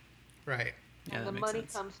 Right. And the money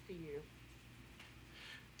comes to you.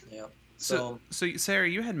 Yeah. So Sarah,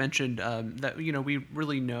 you had mentioned that we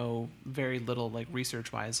really know very little, like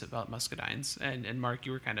research-wise, about muscadines, and Mark,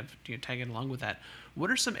 you were kind of tagging along with that.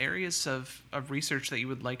 What are some areas of research that you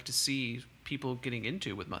would like to see people getting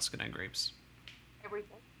into with muscadine grapes?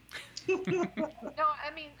 Everything. No,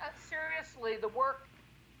 I mean seriously, the work.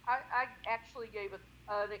 I actually gave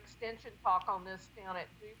an extension talk on this down at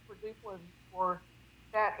Duplin for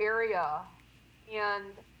that area,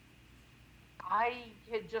 and I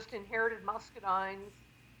had just inherited muscadines,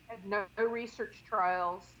 had no research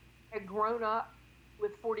trials, had grown up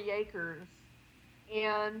with 40 acres,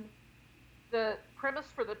 and the premise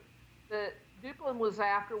for the Duplin was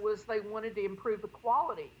after was they wanted to improve the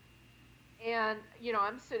quality. And,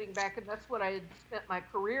 I'm sitting back, and that's what I had spent my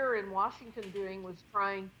career in Washington doing, was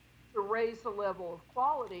trying to raise the level of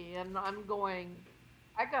quality. And I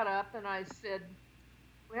got up and I said,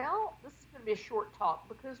 well, this is going to be a short talk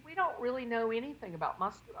because we don't really know anything about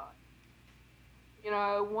muscadine.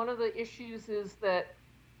 One of the issues is that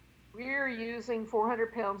we're using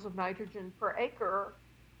 400 pounds of nitrogen per acre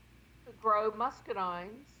to grow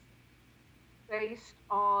muscadines based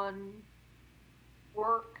on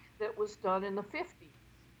work that was done in the 50s,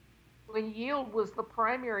 when yield was the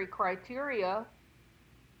primary criteria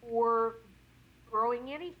for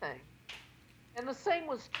growing anything. And the same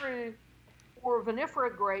was true for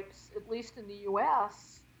vinifera grapes, at least in the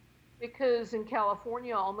U.S., because in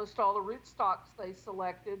California, almost all the rootstocks they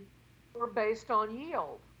selected were based on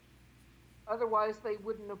yield. Otherwise, they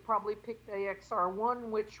wouldn't have probably picked AXR1,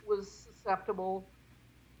 which was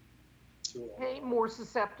became more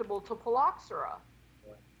susceptible to phylloxera.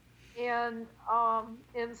 And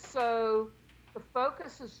so the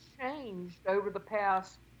focus has changed over the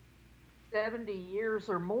past 70 years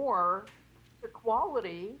or more to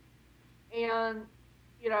quality. And,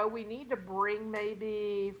 we need to bring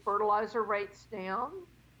maybe fertilizer rates down.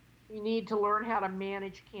 We need to learn how to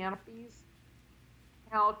manage canopies,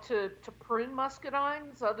 how to prune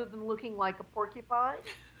muscadines other than looking like a porcupine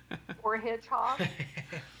or a hedgehog.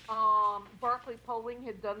 Barclay Poling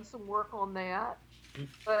had done some work on that,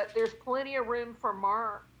 but there's plenty of room for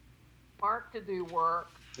Mark to do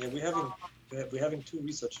work. Yeah, we're having 2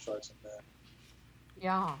 research trials on that.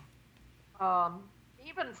 Yeah.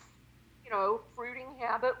 Even fruiting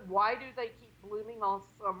habit. Why do they keep blooming all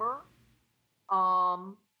summer?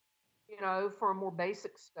 For a more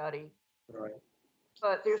basic study. Right.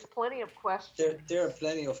 But there's plenty of questions. There are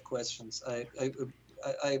plenty of questions. I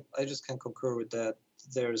just can concur with that.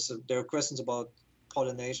 There are questions about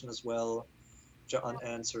pollination as well, which are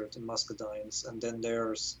unanswered in muscadines, and then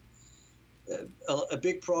there's a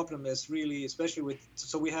big problem is really, especially with,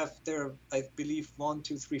 so we have there, I believe, 1,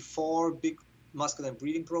 2, 3, 4 big muscadine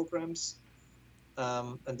breeding programs,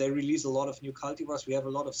 and they release a lot of new cultivars. We have a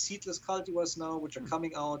lot of seedless cultivars now, which are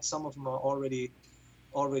coming out. Some of them are already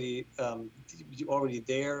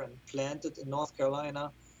there and planted in North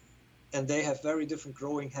Carolina, and they have very different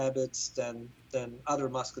growing habits than other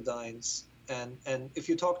muscadines. And if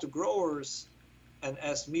you talk to growers, and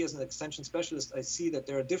as me as an extension specialist, I see that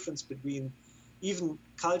there are differences between even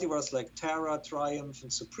cultivars like Tara, Triumph,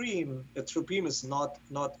 and Supreme. Supreme is not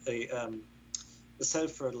a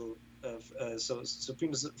self-fertile, so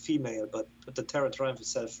Supreme is a female, but the Tara Triumph is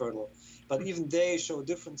self-fertile. But even they show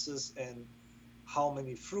differences in how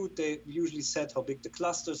many fruit they usually set, how big the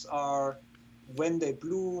clusters are, when they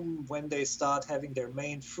bloom, when they start having their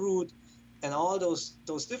main fruit. And all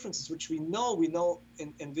those differences, which we know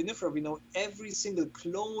in vinifera, we know every single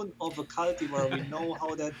clone of a cultivar. We know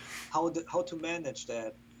how to manage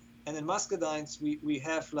that. And in muscadines, we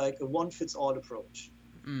have like a one-fits-all approach,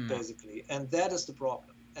 basically, and that is the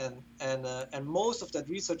problem. And most of that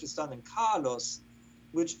research is done in Carlos,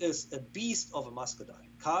 which is a beast of a muscadine.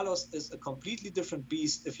 Carlos is a completely different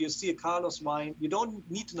beast. If you see a Carlos vine, you don't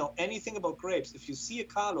need to know anything about grapes. If you see a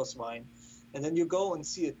Carlos vine, and then you go and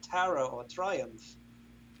see a Tara or a Triumph,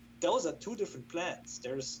 those are 2 different plants.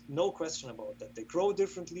 There's no question about that. They grow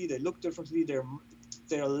differently, they look differently, they're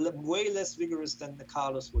way less vigorous than the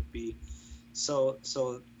Carlos would be. So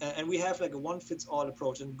and we have like a one-fits-all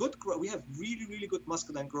approach. And we have really, really good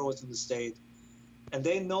muscadine growers in the state, and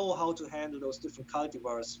they know how to handle those different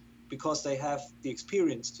cultivars because they have the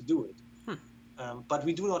experience to do it. But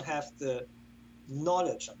we do not have the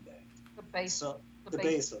knowledge on that. The base. The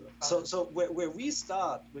basal. So where we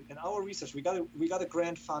start in our research, we got a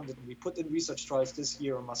grant funded, and we put in research trials this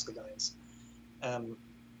year on muscadines.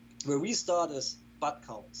 Where we start is bud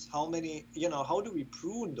counts. How many? How do we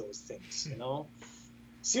prune those things?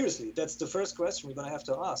 Seriously, that's the first question we're going to have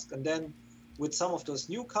to ask. And then with some of those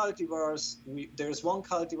new cultivars, there's one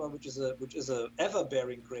cultivar which is a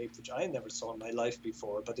ever-bearing grape, which I never saw in my life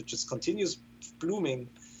before, but it just continues blooming.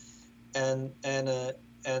 And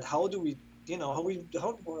how do we? How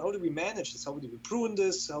do we manage this? How do we prune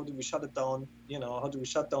this? How do we shut it down? How do we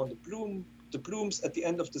shut down the blooms at the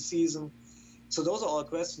end of the season? So those are all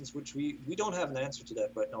questions which we don't have an answer to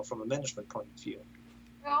that right now from a management point of view.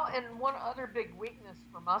 Well, and one other big weakness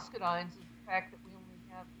for muscadines is the fact that we only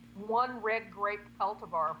have one red grape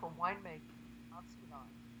cultivar for winemaking, muscadine,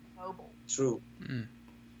 Noble. True. And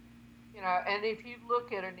if you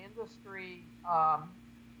look at an industry,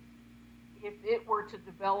 if it were to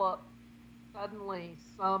develop suddenly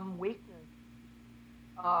some weakness,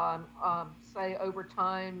 say over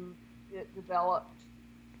time it developed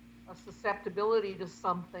a susceptibility to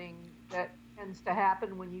something that tends to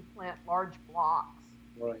happen when you plant large blocks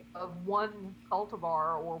of one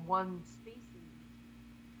cultivar or one species,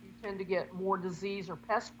 you tend to get more disease or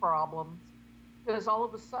pest problems because all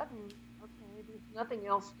of a sudden, okay, there's nothing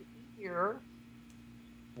else to eat here.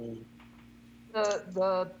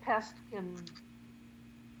 The pest can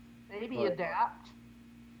maybe adapt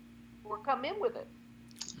or come in with it.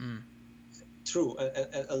 True.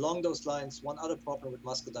 And along those lines, one other problem with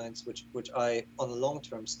muscadines, which I, on a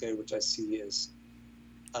long-term scale, which I see is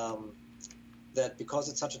that because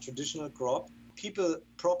it's such a traditional crop, people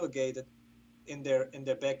propagate it in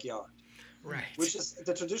their backyard, right? Which is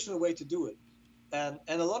the traditional way to do it, and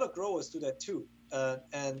a lot of growers do that too.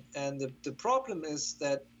 And the problem is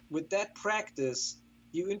that with that practice,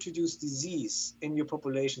 you introduce disease in your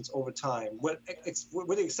populations over time. Well,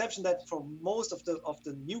 with the exception that for most of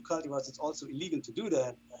the new cultivars, it's also illegal to do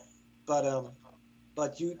that.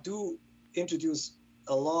 But you do introduce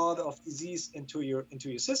a lot of disease into your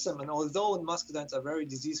system. And although muscadines are very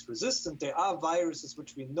disease resistant, there are viruses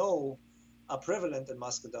which we know are prevalent in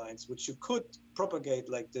muscadines, which you could propagate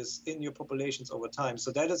like this in your populations over time.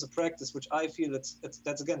 So that is a practice which I feel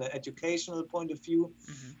that's again an educational point of view,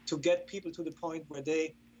 to get people to the point where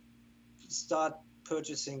they start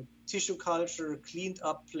purchasing tissue culture, cleaned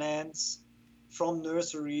up plants from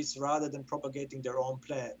nurseries rather than propagating their own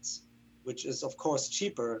plants, which is of course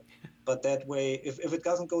cheaper. But that way, if it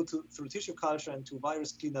doesn't go through tissue culture and to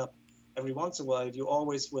virus cleanup every once in a while, you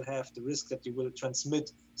always will have the risk that you will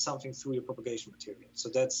transmit something through your propagation material. So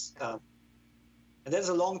that's and that's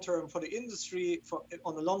a long term for the industry.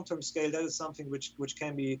 On a long term scale, that is something which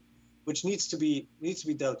needs to be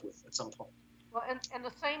dealt with at some point. Well, and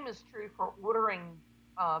the same is true for watering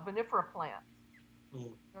vinifera plants,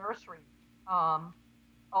 nursery.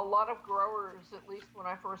 A lot of growers, at least when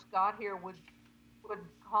I first got here, would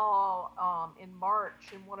call in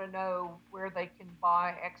March and want to know where they can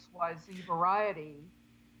buy XYZ variety,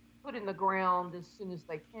 put in the ground as soon as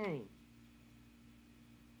they came.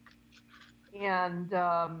 And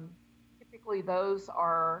typically those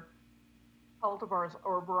are cultivars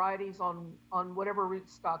or varieties on whatever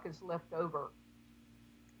rootstock is left over.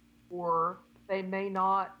 Or they may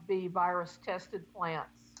not be virus tested plants,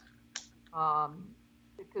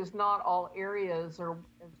 because not all areas are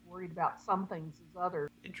as worried about some things as others.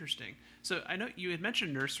 Interesting. So I know you had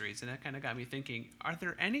mentioned nurseries, and that kind of got me thinking, are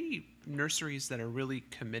there any nurseries that are really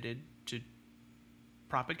committed to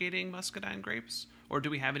propagating muscadine grapes? Or do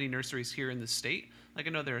we have any nurseries here in the state? Like,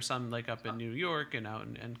 I know there are some like up in New York and out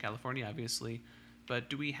in California, obviously, but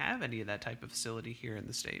do we have any of that type of facility here in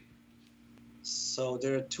the state? So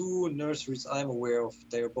there are two nurseries I'm aware of.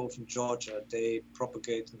 They are both in Georgia. They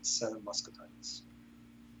propagate and sell muscadines.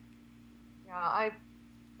 Yeah,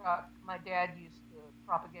 my dad used to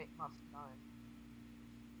propagate muscadine.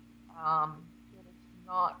 But it's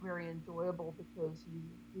not very enjoyable because you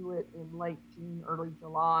do it in late June, early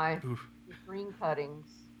July with green cuttings.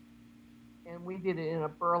 And we did it in a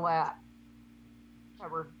burlap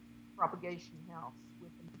covered propagation house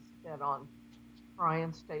with them instead on, try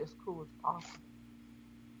and stay as cool as possible.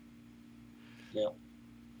 Yeah.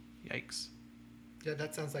 Yikes. Yeah,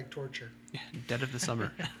 that sounds like torture. Dead of the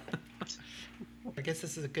summer. I guess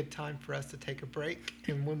this is a good time for us to take a break.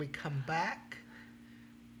 And when we come back,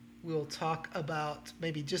 we'll talk about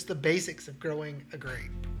maybe just the basics of growing a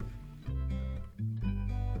grape.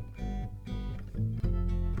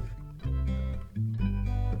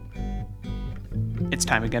 It's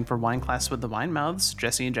time again for Wine Class with the Wine Mouths.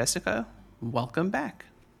 Jesse and Jessica, welcome back.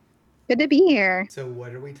 Good to be here. So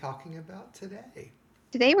what are we talking about today?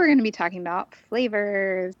 Today we're going to be talking about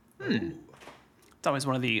flavors. It's always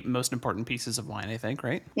one of the most important pieces of wine, I think,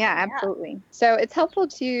 right? Yeah, absolutely. So it's helpful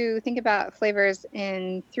to think about flavors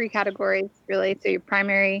in three categories, really. So your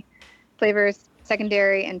primary flavors,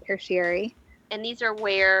 secondary, and tertiary. And these are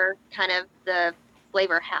where kind of the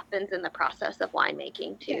flavor happens in the process of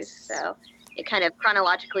winemaking, too. Yes. So it kind of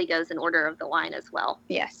chronologically goes in order of the wine as well.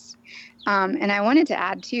 Yes. And I wanted to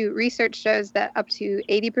add, too, research shows that up to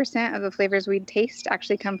 80% of the flavors we taste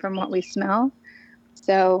actually come from what we smell.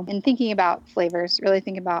 So in thinking about flavors, really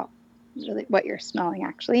think about really what you're smelling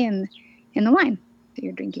actually in the wine that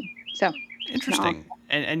you're drinking. So interesting.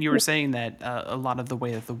 And you were saying that a lot of the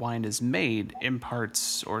way that the wine is made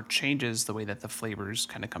imparts or changes the way that the flavors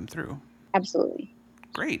kind of come through. Absolutely.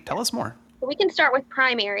 Great. Tell us more. So we can start with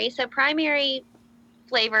primary. So primary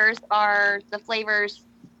flavors are the flavors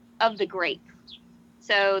of the grape.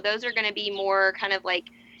 So those are going to be more kind of like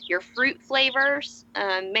your fruit flavors,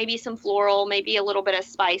 maybe some floral, maybe a little bit of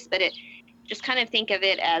spice, but it just kind of think of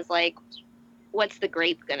it as like, what's the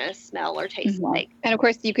grape going to smell or taste like? And of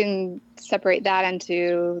course, you can separate that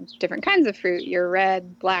into different kinds of fruit, your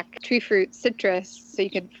red, black, tree fruit, citrus. So you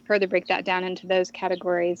could further break that down into those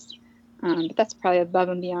categories. But that's probably above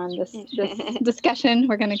and beyond this discussion.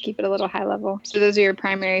 We're going to keep it a little high level. So those are your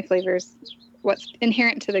primary flavors, what's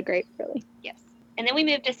inherent to the grape, really. Yes. And then we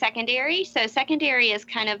move to secondary. So secondary is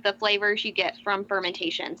kind of the flavors you get from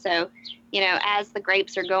fermentation. So, as the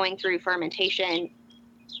grapes are going through fermentation,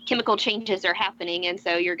 chemical changes are happening. And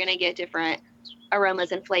so you're going to get different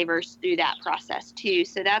aromas and flavors through that process too.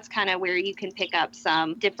 So that's kind of where you can pick up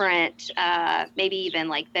some different, maybe even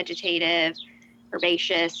like vegetative,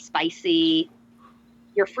 herbaceous, spicy.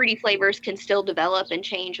 Your fruity flavors can still develop and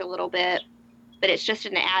change a little bit, but it's just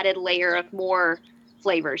an added layer of more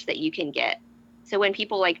flavors that you can get. So when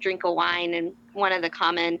people like drink a wine, and one of the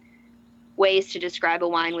common ways to describe a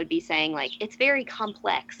wine would be saying like, it's very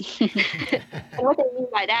complex. And what they mean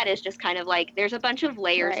by that is just kind of like, there's a bunch of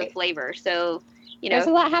layers of flavor. So, there's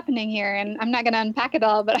a lot happening here, and I'm not going to unpack it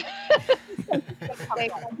all, but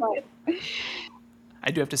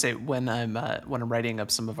I do have to say, when I'm writing up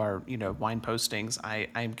some of our wine postings,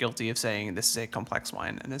 I'm guilty of saying this is a complex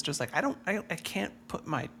wine, and it's just like I can't put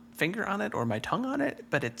my finger on it or my tongue on it,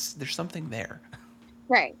 but there's something there.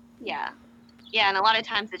 Right. Yeah. Yeah, and a lot of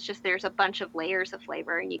times it's just there's a bunch of layers of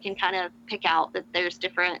flavor, and you can kind of pick out that there's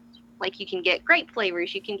different, like you can get grape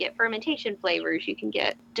flavors, you can get fermentation flavors, you can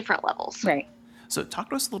get different levels. Right. So talk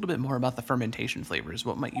to us a little bit more about the fermentation flavors.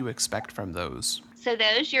 What might you expect from those? So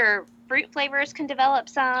those, your fruit flavors can develop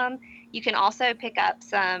some. You can also pick up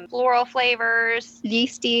some floral flavors.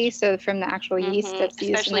 Yeasty, so from the actual yeast that's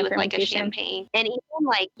used especially in the with like a fermentation. champagne. And even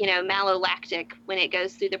like, malolactic, when it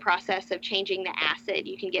goes through the process of changing the acid,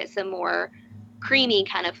 you can get some more creamy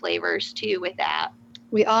kind of flavors too with that.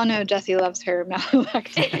 We all know Jessie loves her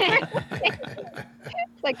malolactic.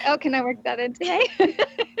 Like, oh, can I work that in today?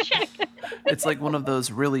 Check. It's like one of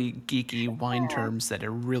those really geeky wine terms that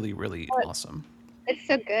are really, really awesome. It's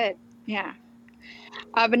so good. Yeah.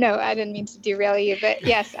 But no, I didn't mean to derail you, but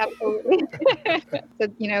yes, absolutely.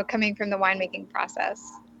 So, coming from the winemaking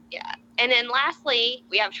process. Yeah. And then lastly,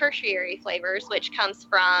 we have tertiary flavors, which comes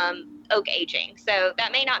from oak aging. So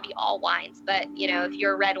that may not be all wines, but, if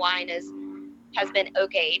your red wine has been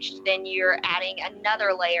oak aged, then you're adding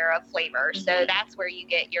another layer of flavor. Mm-hmm. So that's where you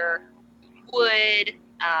get your wood,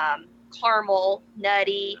 caramel,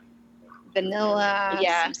 nutty, vanilla,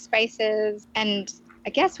 some spices. And I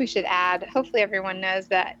guess we should add, hopefully everyone knows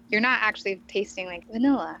that you're not actually tasting like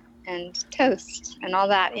vanilla and toast and all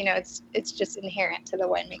that. It's just inherent to the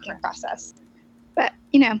winemaking process. But,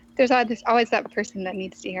 there's always that person that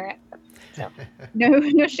needs to hear it. So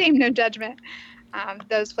no shame, no judgment.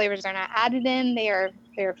 Those flavors are not added in. They are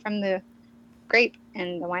from the grape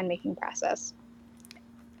and the winemaking process.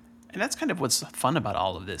 And that's kind of what's fun about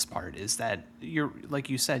all of this part, is that like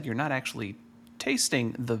you said, you're not actually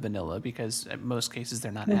tasting the vanilla, because in most cases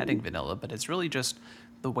they're not adding vanilla, but it's really just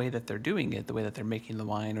the way that they're doing it, the way that they're making the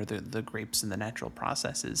wine, or the grapes and the natural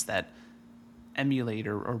processes that emulate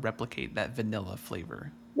or replicate that vanilla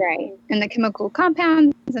flavor. Right. And the chemical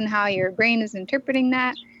compounds and how your brain is interpreting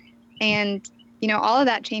that. And all of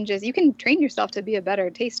that changes. You can train yourself to be a better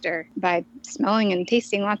taster by smelling and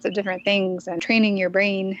tasting lots of different things and training your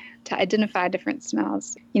brain to identify different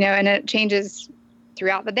smells, and it changes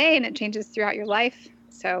throughout the day and it changes throughout your life.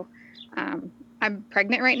 So I'm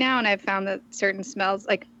pregnant right now, and I've found that certain smells,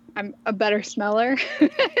 like I'm a better smeller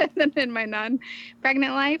than in my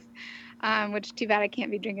non-pregnant life. Which too bad I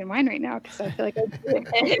can't be drinking wine right now because I feel like I'm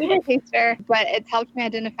a taster. But it's helped me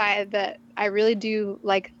identify that I really do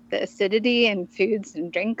like the acidity in foods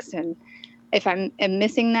and drinks. And if I'm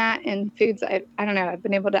missing that in foods, I don't know, I've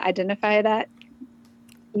been able to identify that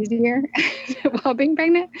easier while being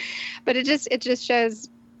pregnant. But it just shows,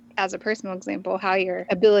 as a personal example, how your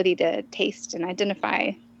ability to taste and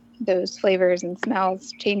identify those flavors and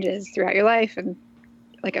smells changes throughout your life. And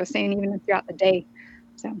like I was saying, even throughout the day.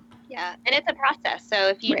 So. Yeah, and it's a process.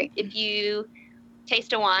 So if you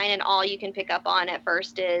taste a wine and all you can pick up on at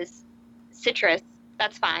first is citrus,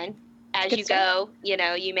 that's fine. As you go,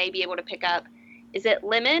 you may be able to pick up, is it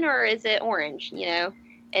lemon or is it orange, and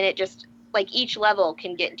it just, like, each level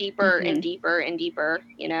can get deeper and deeper and deeper,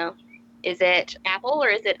 Is it apple or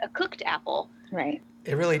is it a cooked apple? Right.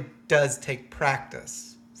 It really does take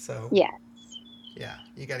practice. So yes. Yeah,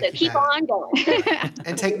 you got to keep on going.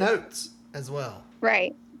 And take notes as well.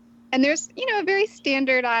 Right. And there's, a very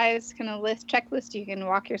standardized kind of checklist you can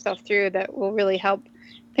walk yourself through that will really help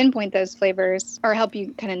pinpoint those flavors, or help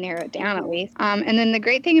you kind of narrow it down at least. And then the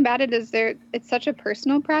great thing about it is it's such a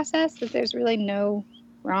personal process that there's really no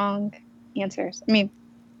wrong answers. I mean,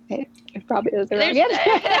 it probably is the wrong answer.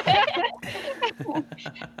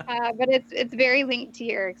 But it's very linked to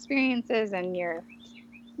your experiences and your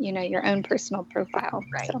own personal profile.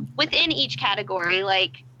 Right. So. Within each category,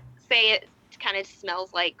 like, say it kind of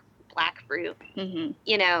smells like black fruit. Mm-hmm.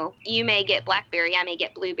 You may get blackberry, I may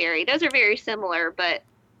get blueberry. Those are very similar, but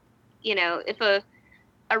if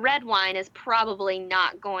a red wine is probably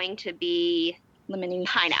not going to be lemony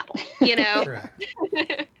pineapple, Correct.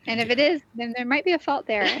 And if it is, then there might be a fault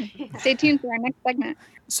there. Stay tuned for our next segment.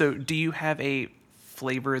 So do you have a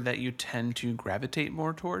flavor that you tend to gravitate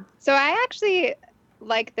more toward? So I actually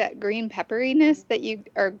like that green pepperiness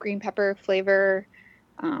or green pepper flavor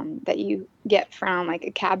that you get from like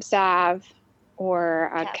a Cab Sauv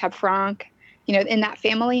or a Cab Franc, in that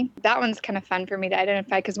family. That one's kind of fun for me to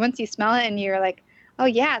identify, because once you smell it and you're like, oh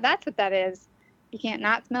yeah, that's what that is, you can't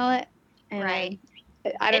not smell it. And right.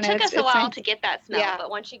 It took us a while to get that smell, but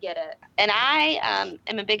once you get it. And I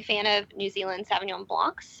am a big fan of New Zealand Sauvignon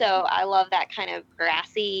Blancs, so I love that kind of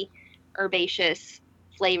grassy, herbaceous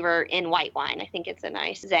flavor in white wine. I think it's a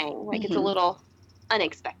nice zang. Like, it's a little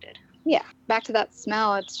unexpected. Yeah, back to that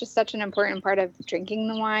smell. It's just such an important part of drinking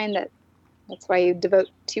the wine that's why you devote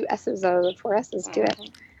 2 S's out of the 4 S's to it.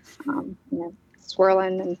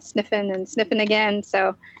 Swirling and sniffing again.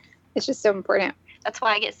 So it's just so important. That's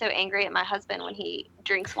why I get so angry at my husband when he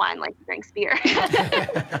drinks wine like he drinks beer.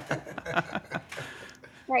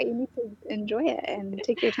 Right, you need to enjoy it and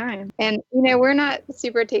take your time. And we're not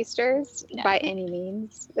super tasters by any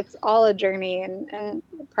means. It's all a journey, and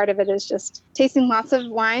part of it is just tasting lots of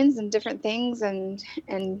wines and different things, and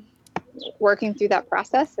working through that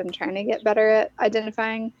process and trying to get better at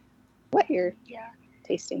identifying what you're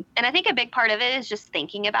tasting. And I think a big part of it is just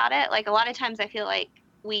thinking about it. Like, a lot of times I feel like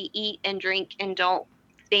we eat and drink and don't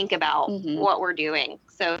think about what we're doing.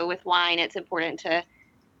 So with wine, it's important to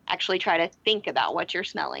actually try to think about what you're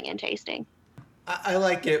smelling and tasting. I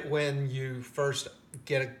like it when you first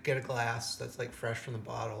get a glass that's like fresh from the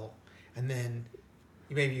bottle, and then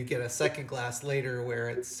maybe you get a second glass later where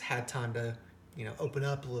it's had time to open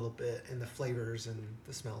up a little bit, and the flavors and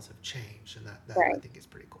the smells have changed, and that right. I think is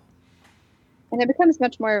pretty cool. And it becomes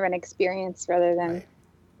much more of an experience rather than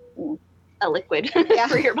a liquid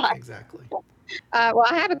for your body. Exactly. Well,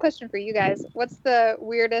 I have a question for you guys. What's the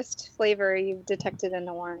weirdest flavor you've detected in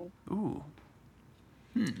a wine? Ooh.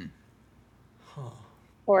 Huh.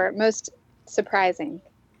 Or most surprising,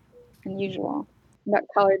 unusual? About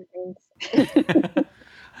colored greens.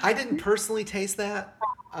 I didn't personally taste that.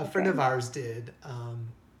 A friend of ours did.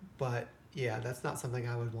 But yeah, that's not something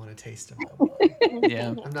I would want to taste in my wine.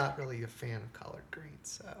 Yeah. I'm not really a fan of collard greens.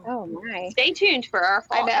 So. Oh my. Stay tuned for our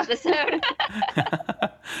fall episode.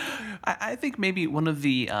 I think maybe one of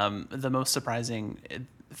the most surprising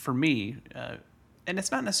for me, and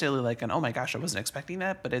it's not necessarily like an, oh my gosh, I wasn't expecting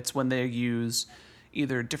that, but it's when they use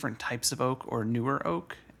either different types of oak or newer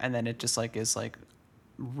oak, and then it just like is like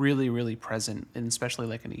really, really present, and especially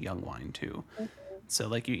like in a young wine too. So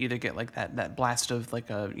like you either get like that blast of like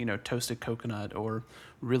a toasted coconut, or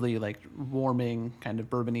really like warming kind of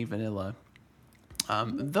bourbony vanilla.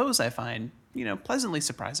 Those I find pleasantly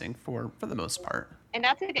surprising for the most part. And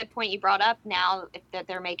that's a good point you brought up now, that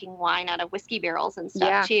they're making wine out of whiskey barrels and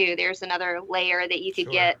stuff too. There's another layer that you could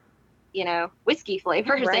get, whiskey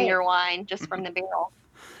flavors in your wine just from the barrel.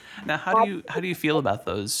 Now, how do you feel about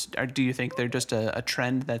those? Do you think they're just a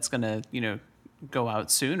trend that's gonna go out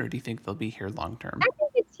soon, or do you think they'll be here long term? I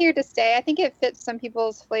think it's here to stay. I think it fits some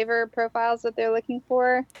people's flavor profiles that they're looking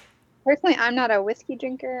for. Personally, I'm not a whiskey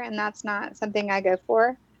drinker, and that's not something I go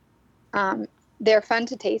for. They're fun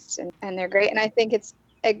to taste, and they're great. And I think it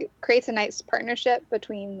creates a nice partnership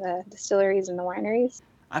between the distilleries and the wineries.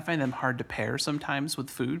 I find them hard to pair sometimes with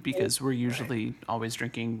food, because we're usually always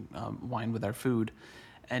drinking wine with our food.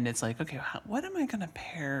 And it's like, okay, what am I going to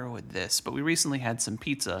pair with this? But we recently had some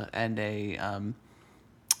pizza and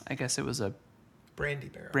I guess it was a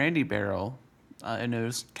brandy barrel. And it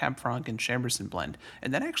was Cab Franc and Chamberson blend.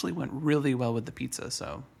 And that actually went really well with the pizza.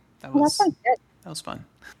 So that was fun.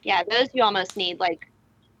 Yeah, those you almost need like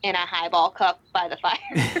in a highball cup by the fire.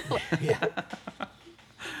 Yeah.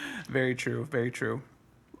 Very true. Very true.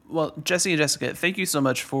 Well, Jesse and Jessica, thank you so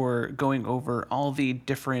much for going over all the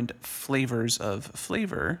different flavors of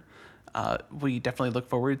flavor. We definitely look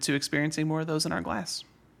forward to experiencing more of those in our glass.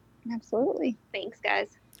 Absolutely. Thanks, guys.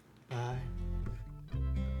 Bye.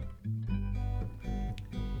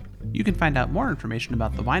 You can find out more information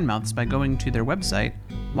about the Winemouths by going to their website,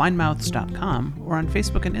 winemouths.com, or on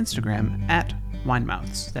Facebook and Instagram at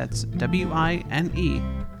Winemouths. That's WineMouths.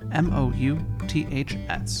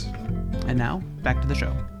 And now, back to the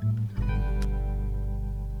show.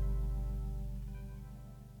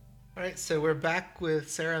 All right, so we're back with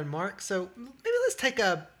Sarah and Mark. So maybe let's take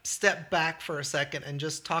a step back for a second and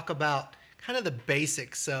just talk about kind of the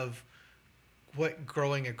basics of what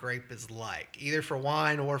growing a grape is like, either for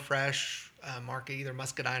wine or fresh market, either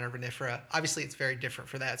muscadine or vinifera. Obviously, it's very different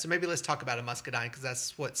for that. So maybe let's talk about a muscadine, because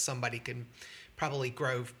that's what somebody can probably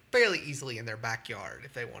grow fairly easily in their backyard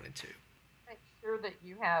if they wanted to. Make sure that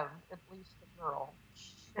you have at least a girl.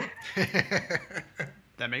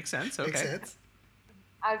 That makes sense. Okay. Makes sense.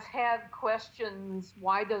 I've had questions,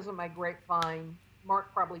 why doesn't my grapevine,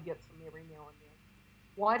 Mark probably gets them every now and then,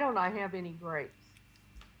 why don't I have any grapes?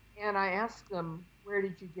 And I ask them, where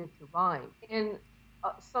did you get your vine? And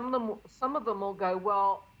some of them will go,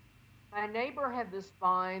 well, my neighbor had this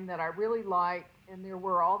vine that I really liked, and there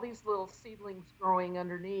were all these little seedlings growing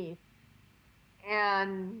underneath,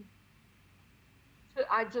 and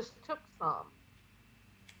I just took some,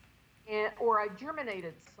 or I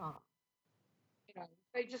germinated some.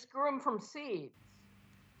 They just grew them from seeds.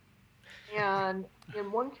 And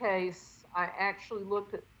in one case, I actually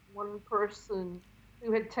looked at one person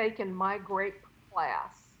who had taken my grape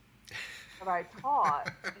class that I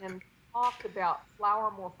taught and talked about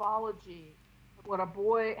flower morphology,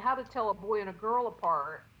 how to tell a boy and a girl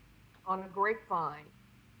apart on a grapevine.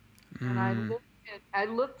 And Mm. I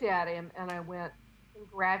looked at him and I went,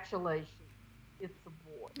 "Congratulations, it's a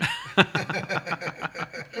boy."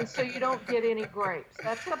 And so you don't get any grapes.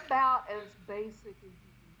 That's about as basic as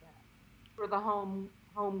you can get for the home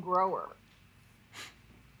grower.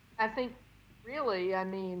 I think really, I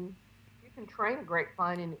mean, you can train a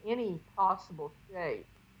grapevine in any possible shape.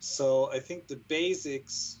 So I think the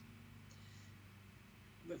basics,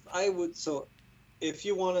 if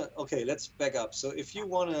you want to, okay, let's back up. So if you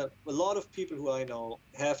want to, a lot of people who I know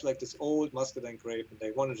have like this old muscadine grape and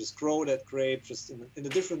they want to just grow that grape just in a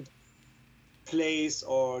different place,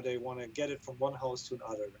 or they want to get it from one house to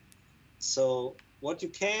another. So what you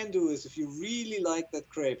can do is, if you really like that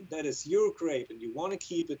grape, that is your grape, and you want to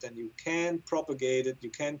keep it, and you can propagate it,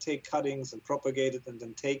 you can take cuttings and propagate it and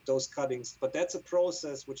then take those cuttings. But that's a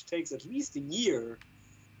process which takes at least a year.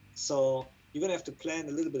 So you're going to have to plan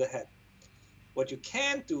a little bit ahead. What you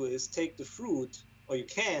can't do is take the fruit, or you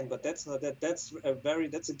can, but that's not that.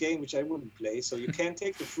 That's a game which I wouldn't play. So you can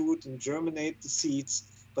take the fruit and germinate the seeds,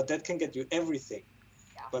 but that can get you everything.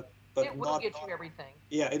 Yeah. But it will not get you everything.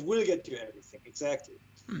 Yeah, it will get you everything, exactly.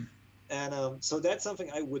 Hmm. And so that's something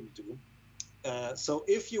I wouldn't do. So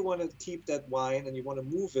if you want to keep that wine and you want to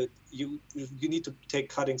move it, you need to take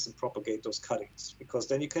cuttings and propagate those cuttings, because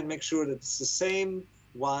then you can make sure that it's the same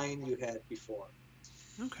wine you had before.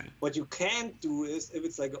 Okay. What you can't do is, if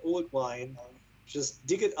it's like an old wine, just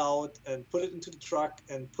dig it out and put it into the truck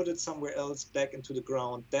and put it somewhere else back into the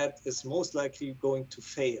ground. That is most likely going to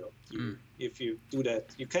fail if you do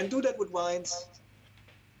that. You can do that with wines,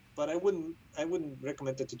 but I wouldn't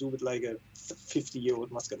recommend that to do with like a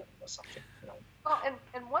 50-year-old muscadine or something. Well,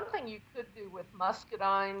 and one thing you could do with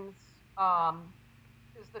muscadines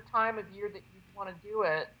is the time of year that you'd want to do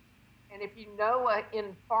it. And if you know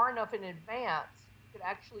in far enough in advance, you could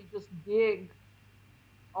actually just dig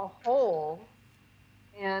a hole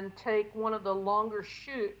and take one of the longer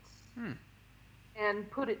shoots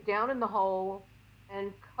and put it down in the hole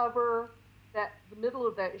and cover the middle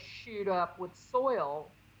of that shoot up with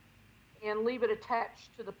soil and leave it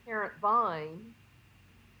attached to the parent vine,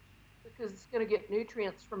 because it's going to get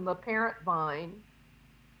nutrients from the parent vine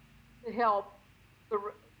to help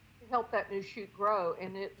that new shoot grow,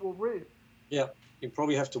 and it will root. Yeah, you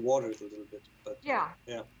probably have to water it a little bit, but yeah.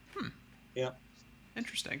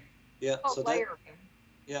 Interesting. Yeah, so layering.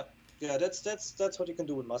 That's what you can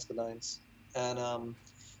do with muscadines. And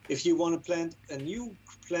if you want to plant a new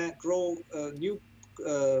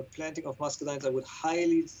planting of muscadines, I would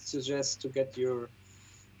highly suggest to get your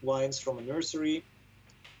wines from a nursery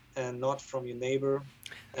and not from your neighbor.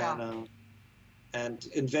 And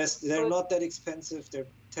invest. They're not that expensive. They're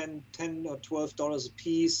 $10 or $12 a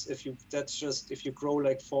piece. If you grow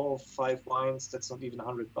like 4 or 5 wines, that's not even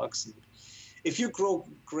 $100. And if you grow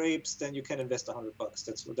grapes, then you can invest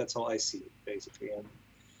 $100. That's how I see it, basically.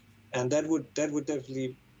 And that would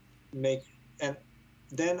definitely make. And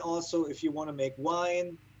then also, if you want to make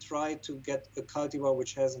wine, try to get a cultivar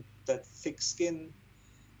which hasn't that thick skin,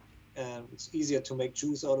 and it's easier to make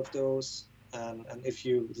juice out of those. And if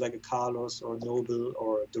you like a Carlos or Noble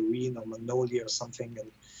or Doreen or Magnolia or something,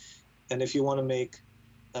 and if you want to make,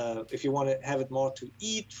 if you want to have it more to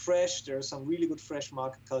eat fresh, there are some really good fresh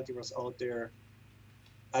market cultivars out there.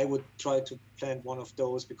 I would try to plant one of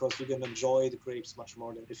those, because you can enjoy the grapes much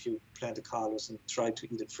more than if you plant a Carlos and try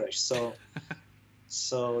to eat it fresh. So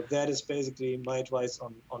that is basically my advice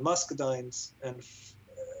on muscadines. And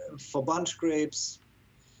for bunch grapes,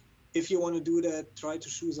 if you want to do that, try to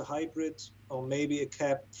choose a hybrid or maybe a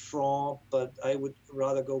Cab Franc, but I would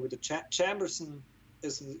rather go with the Chamberson.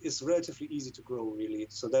 Is relatively easy to grow, really.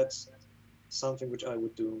 So that's something which I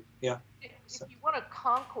would do. Yeah. If you want a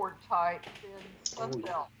Concord type, then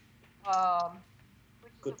Sunbelt,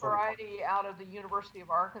 which is a variety out of the University of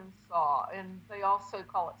Arkansas, and they also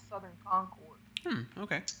call it Southern Concord.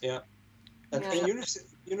 Okay. Yeah. And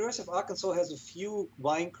University of Arkansas has a few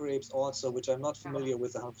wine grapes also, which I'm not familiar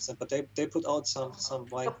with 100%, but they put out some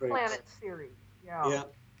wine grapes. The Planet series, yeah. Yeah,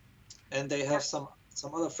 and they have some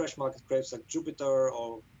other fresh market grapes like Jupiter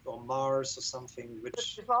or Mars or something.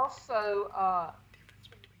 Which there's also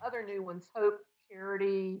other new ones, Hope,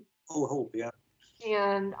 Charity. Oh, Hope, yeah.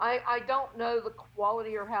 And I don't know the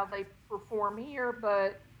quality or how they perform here,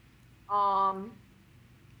 but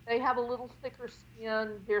they have a little thicker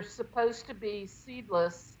skin. They're supposed to be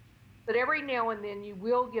seedless, but every now and then you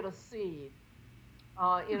will get a seed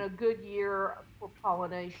in a good year for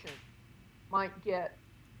pollination. Might get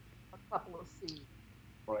a couple of seeds.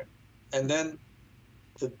 Right. And then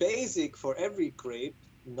the basic for every grape,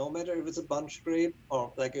 no matter if it's a bunch grape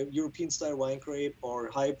or like a European style wine grape or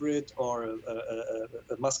hybrid or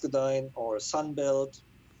a muscadine or a sunbelt,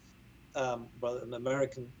 well, an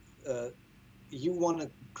American, you want to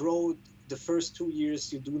grow the first 2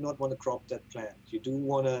 years. You do not want to crop that plant. You do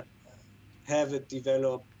want to have it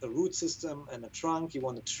develop a root system and a trunk. You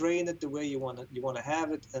want to train it the way you want to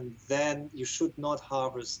have it, and then you should not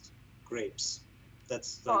harvest grapes.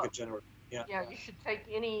 That's like a general. Yeah. Yeah, you should take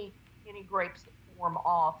any grapes that form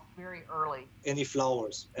off very early. Any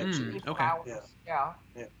flowers, actually. Any okay. flowers, yeah.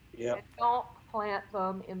 Yeah. And don't plant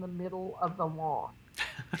them in the middle of the lawn,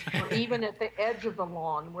 or even at the edge of the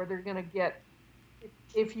lawn where they're going to get.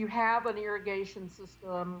 If you have an irrigation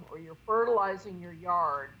system or you're fertilizing your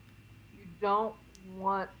yard, you don't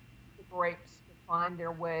want the grapes to find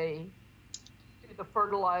their way to the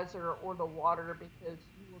fertilizer or the water because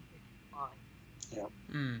you will get fined.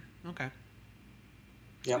 Yeah. Okay.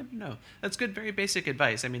 Yeah. Good to know. That's good, very basic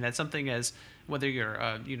advice. I mean, that's something as whether you're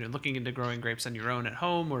looking into growing grapes on your own at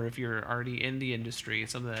home or if you're already in the industry,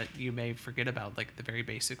 it's something that you may forget about, like the very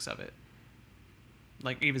basics of it.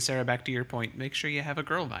 Like even Sarah, back to your point, make sure you have a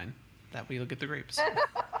girl vine. That way you'll get the grapes.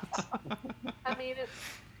 I mean,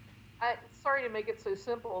 sorry to make it so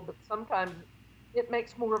simple, but sometimes it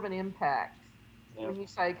makes more of an impact when you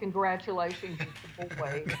say congratulations, it's a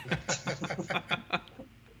boy.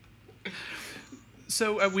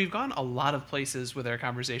 So we've gone a lot of places with our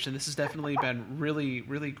conversation. This has definitely been really,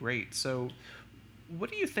 really great. So what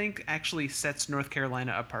do you think actually sets North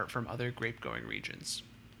Carolina apart from other grape-growing regions?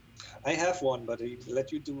 I have one, but I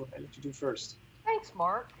let you do first. Thanks,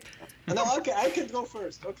 Mark. No, okay, I can go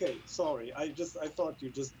first. Okay, sorry. I thought you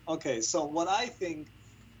just. Okay, so what I think,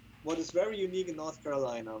 what is very unique in North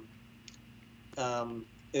Carolina,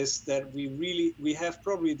 is that we have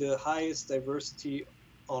probably the highest diversity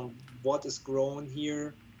on what is grown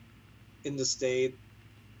here in the state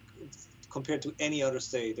compared to any other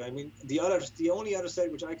state. I mean, the only other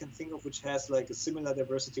state which I can think of which has like a similar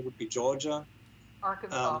diversity would be Georgia.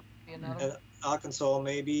 Arkansas, and Arkansas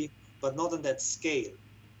maybe, but not on that scale.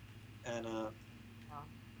 And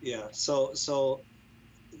so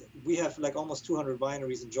we have like almost 200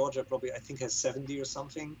 wineries in Georgia. Probably I think has 70 or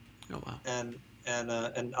something. Oh wow!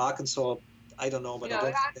 And Arkansas, I don't know, but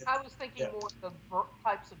I was thinking more of the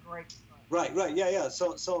types of grapes. Right, yeah.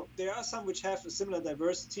 So there are some which have a similar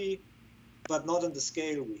diversity, but not on the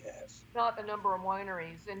scale we have. Not the number of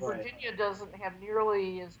wineries. And Virginia doesn't have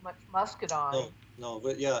nearly as much muscadine. No,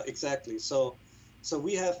 but yeah, exactly. So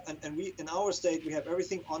we have, and we in our state we have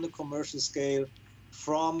everything on the commercial scale,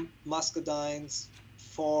 from muscadines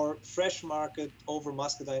for fresh market over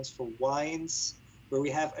muscadines for wines, where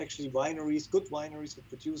we have actually wineries, good wineries that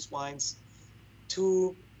produce wines,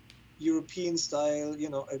 to European style,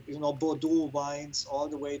 Bordeaux wines, all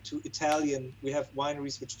the way to Italian. We have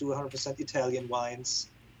wineries which do 100% Italian wines.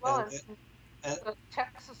 Well, and the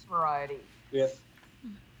Texas variety. We have.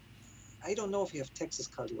 I don't know if we have Texas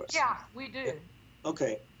cultivars. Yeah, we do. Yeah.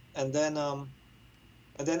 Okay, and then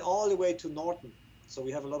all the way to Norton. So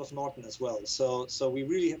we have a lot of Norton as well. So we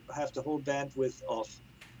really have the whole bandwidth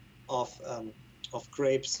of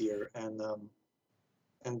grapes here, and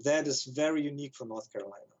that is very unique for North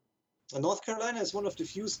Carolina. And North Carolina is one of the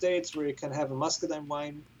few states where you can have a muscadine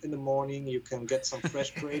wine in the morning. You can get some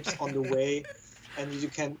fresh grapes on the way, and you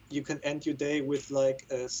can end your day with like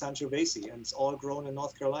Sangiovese, and it's all grown in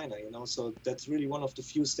North Carolina. So that's really one of the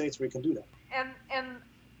few states where you can do that. And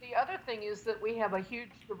the other thing is that we have a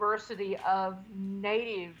huge diversity of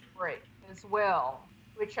native grape as well,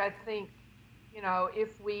 which I think,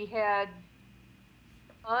 if we had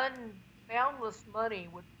boundless money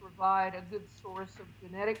would provide a good source of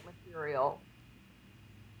genetic material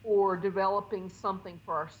for developing something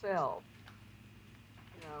for ourselves.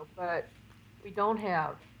 But we don't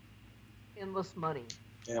have endless money.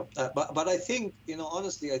 Yeah, but I think,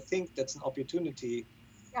 honestly, I think that's an opportunity.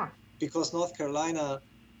 Yeah. Because North Carolina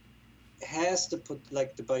has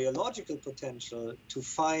the biological potential to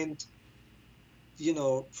find,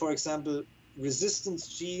 for example, resistance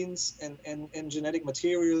genes and genetic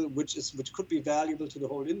material which could be valuable to the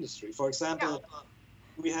whole industry. For example,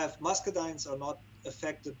 we have muscadines are not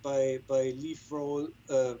affected by leaf roll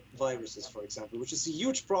viruses, for example, which is a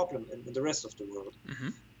huge problem in the rest of the world. Mm-hmm.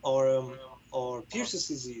 Or Pierce's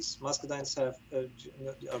disease. Muscadines are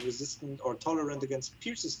resistant or tolerant against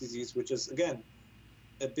Pierce's disease, which is again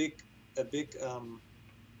a big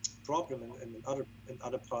problem in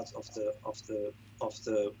other parts of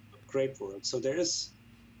the grape world. So there is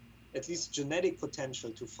at least genetic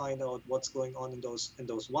potential to find out what's going on in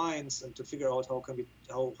those wines, and to figure out how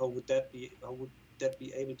would that be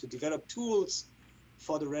able to develop tools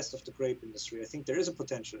for the rest of the grape industry. I think there is a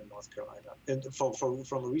potential in North Carolina, and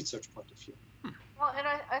from a research point of view. Well, and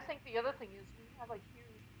I think the other thing is we have a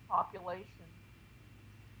huge population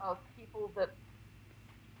of people that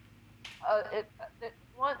that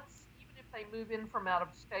once, even if they move in from out of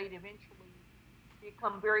state, eventually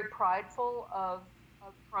become very prideful of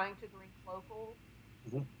trying to drink local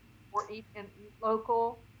or eat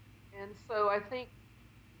local. And so I think,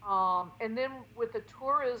 and then with the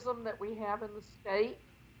tourism that we have in the state,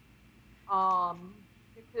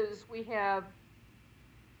 because we have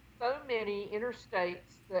so many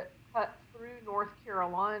interstates that cut through North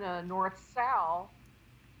Carolina, north-south,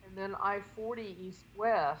 and then I-40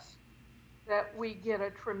 east-west, that we get a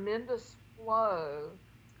tremendous flow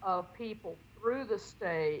of people through the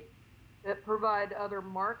state that provide other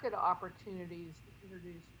market opportunities to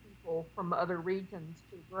introduce people from other regions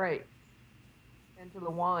to grapes and to the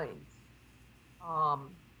wines.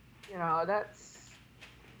 That's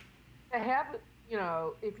to have it,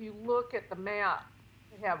 if you look at the map,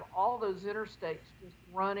 to have all those interstates just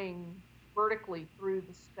running vertically through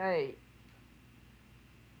the state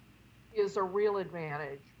is a real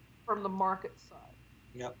advantage from the market side.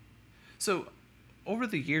 Yep. So, over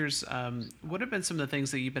the years, what have been some of the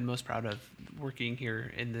things that you've been most proud of working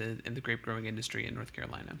here in the grape growing industry in North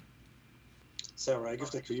Carolina? Sarah, I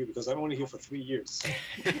give that to you because I'm only here for 3 years.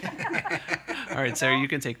 All right, Sarah, you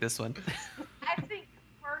can take this one. I think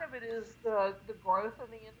part of it is the growth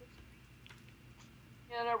in the industry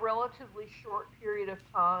in a relatively short period of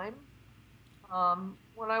time.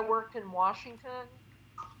 When I worked in Washington,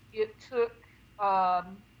 it took, how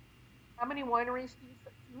many wineries do you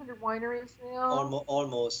say? 200 wineries now?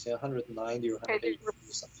 Almost, 190 or 180 or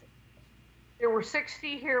something. There were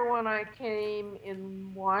 60 here when I came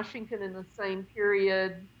in Washington in the same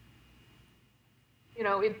period.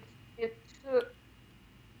 It took,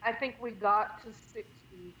 I think we got to 60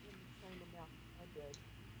 in the same amount I did.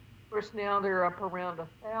 Of course, now they're up around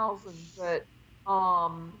 1,000, but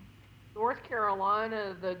North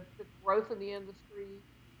Carolina, the growth in the industry,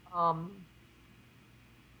 I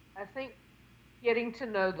think getting to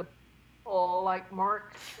know the people, like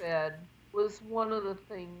Mark said, was one of the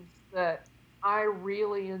things that I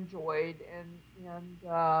really enjoyed,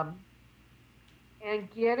 and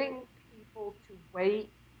getting people to wait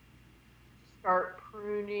to start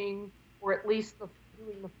pruning, or at least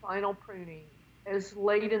doing the final pruning as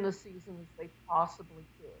late in the season as they possibly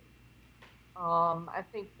could. I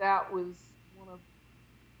think that was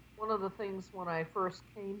one of the things when I first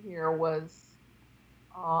came here was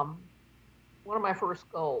one of my first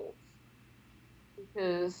goals,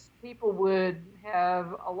 because people would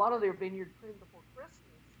have a lot of their vineyard pruned before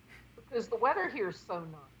Christmas because the weather here is so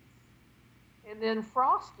nice, and then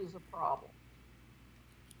frost is a problem.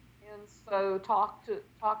 And so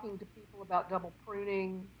talking to people about double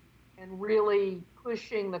pruning and really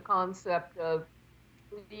pushing the concept of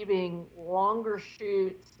leaving longer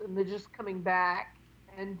shoots and then just coming back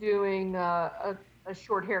and doing a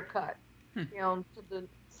short haircut down to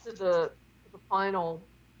the final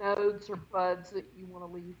nodes or buds that you want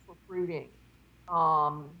to leave for fruiting.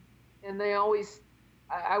 And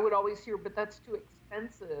I would always hear, but that's too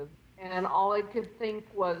expensive. And all I could think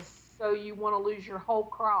was, so you want to lose your whole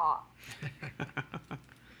crop?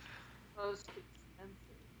 Most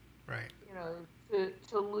expensive. Right.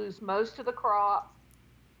 To lose most of the crop,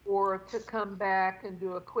 or to come back and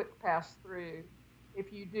do a quick pass through.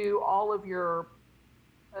 If you do all of your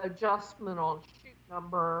adjustment on shoot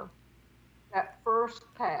number that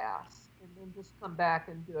first pass, and then just come back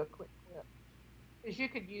and do a quick clip, because you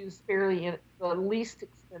could use the least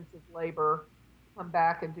expensive labor to come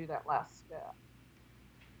back and do that last step.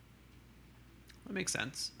 That makes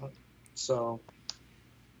sense. So,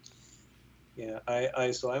 yeah,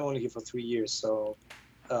 so I'm only here for 3 years. So,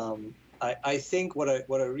 I think what I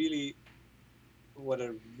really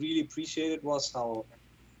appreciated was how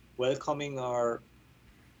welcoming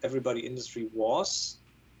everybody industry was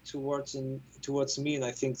towards me, and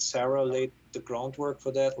I think Sarah laid the groundwork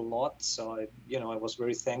for that a lot. So I was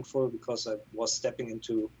very thankful, because I was stepping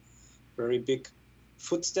into very big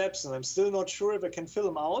footsteps, and I'm still not sure if I can fill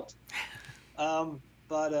them out.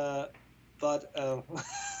 But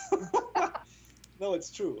no, it's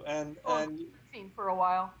true, and seen for a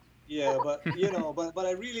while. Yeah, but but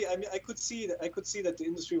I could see that the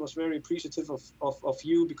industry was very appreciative of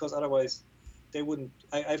you, because otherwise they wouldn't.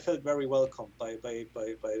 I felt very welcomed by the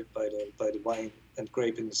wine and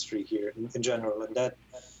grape industry here in general, and that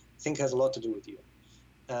I think has a lot to do with you.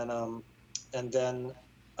 And then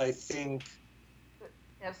I think.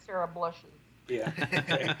 Yes, Sarah blushes. Yeah,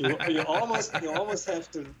 you almost have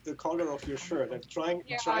the color of your shirt. I'm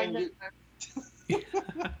trying.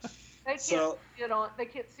 They can't So- see it on. They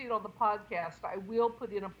can't see it on the podcast. I will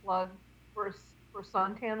put in a plug for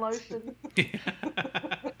suntan lotion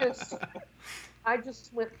because I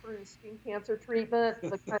just went through skin cancer treatment,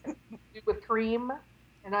 the kind of with cream,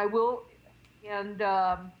 and I will. And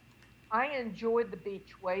I enjoyed the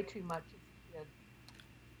beach way too much as a kid.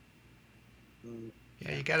 Mm,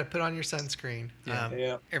 Yeah, you got to put on your sunscreen. Yeah.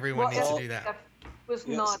 yeah. Everyone needs to well, do that. That was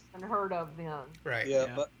Yes. not unheard of then. Right. Yeah,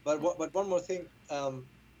 Yeah. but one more thing.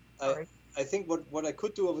 Sorry. I think what I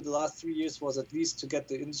could do over the last 3 years was at least to get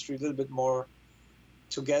the industry a little bit more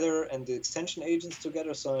together and the extension agents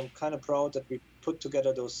together. So I'm kind of proud that we put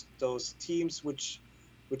together those teams which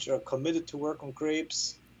are committed to work on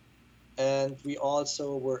grapes, and we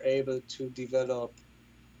also were able to develop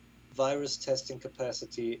virus testing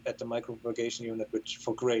capacity at the micropropagation unit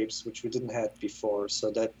for grapes, which we didn't have before.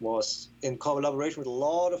 So that was in collaboration with a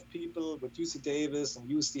lot of people, with UC Davis and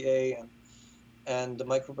USDA and the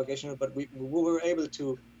micropropagation unit. But we were able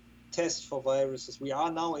to test for viruses. We are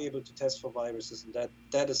now able to test for viruses, and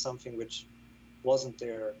that is something which wasn't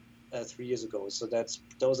there 3 years ago. So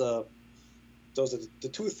those are the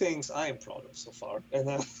two things I am proud of so far. And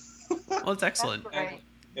then Well, it's excellent. That's great.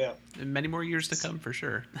 yeah. And many more years to come for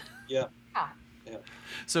sure. Yeah. Yeah.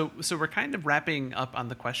 So we're kind of wrapping up on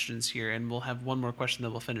the questions here, and we'll have one more question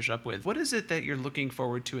that we'll finish up with. What is it that you're looking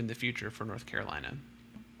forward to in the future for North Carolina?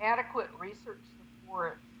 Adequate research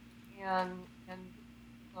support and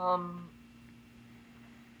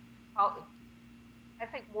I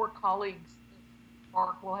think more colleagues that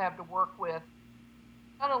Mark will have to work with,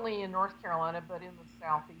 not only in North Carolina but in the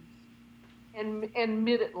Southeast and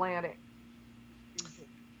Mid-Atlantic region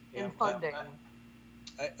Yeah, in funding.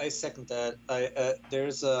 I second that.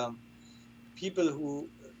 There's people who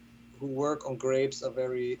work on grapes are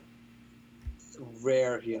very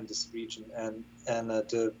rare here in this region, and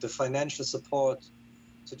the financial support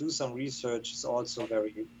to do some research is also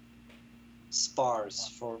very sparse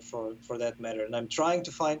for that matter. And I'm trying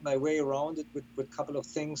to find my way around it with a couple of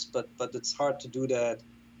things, but it's hard to do that.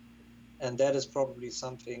 And that is probably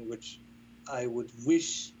something which I would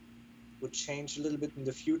wish would change a little bit in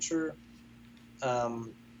the future.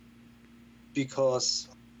 Because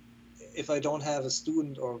if I don't have a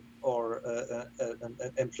student or an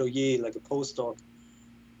employee like a postdoc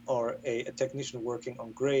or a technician working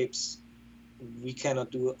on grapes,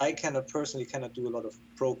 I personally cannot do a lot of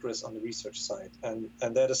progress on the research side, and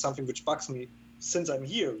that is something which bugs me since I'm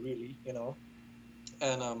here, really,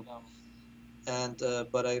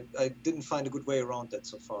 but I didn't find a good way around that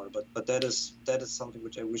so far, but that is something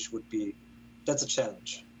which I wish would be, that's a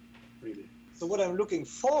challenge, really. So what I'm looking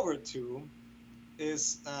forward to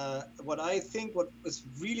is what is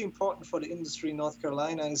really important for the industry in North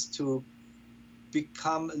Carolina is to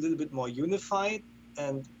become a little bit more unified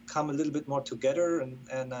and come a little bit more together,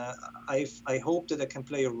 and I hope that I can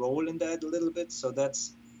play a role in that a little bit. So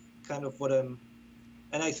that's kind of what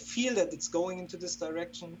and I feel that it's going into this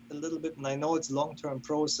direction a little bit, and I know it's a long-term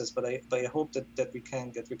process, but I hope that we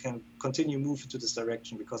can continue moving to this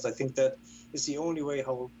direction, because I think that is the only way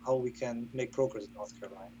how we can make progress in North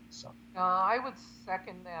Carolina. So I would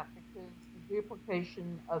second that, because the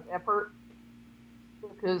duplication of effort,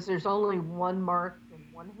 because there's only one Mark and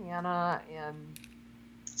one Hannah and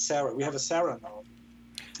Sarah, we have a Sarah now.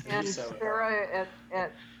 Sarah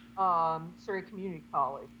at Surrey Community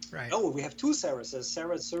College. Right. Oh, we have two Sarahs. There's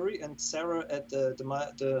Sarah at Surrey and Sarah at the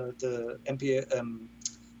MPA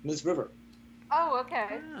Mills River. Oh,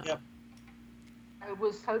 okay. Ah. Yep. I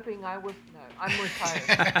was hoping I'm retired.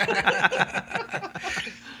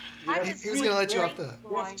 He was going to let you off the...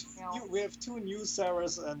 We have two new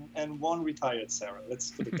Sarahs and one retired Sarah.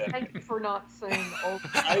 Let's put it that way. Thank you for not saying old.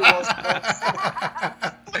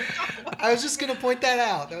 I was just going to point that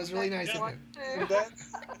out. That was really nice of him.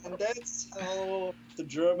 And that's how the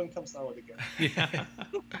German comes out again. Yeah.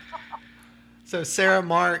 So Sarah,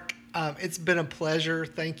 Mark, it's been a pleasure.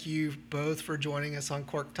 Thank you both for joining us on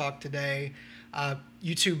Cork Talk today.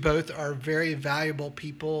 You two both are very valuable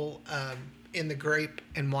people in the grape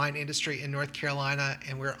and wine industry in North Carolina,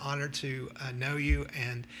 and we're honored to know you,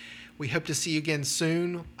 and we hope to see you again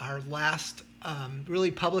soon. Our last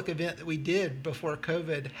really public event that we did before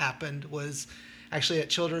COVID happened was actually at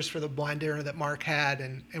Childers for the wine dinner that Mark had,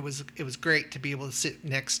 and it was great to be able to sit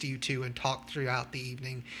next to you two and talk throughout the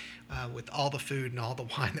evening with all the food and all the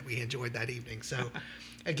wine that we enjoyed that evening. So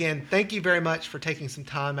again, thank you very much for taking some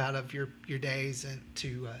time out of your days and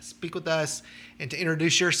to speak with us and to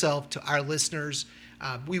introduce yourself to our listeners.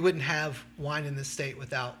 We wouldn't have Wine in the State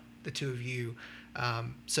without the two of you.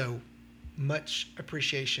 So much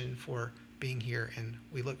appreciation for being here, and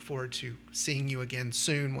we look forward to seeing you again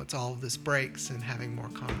soon once all of this breaks and having more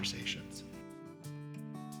conversations.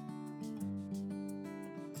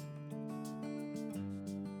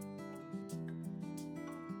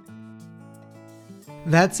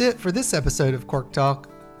 That's it for this episode of Cork Talk.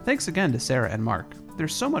 Thanks again to Sarah and Mark.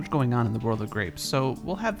 There's so much going on in the world of grapes, so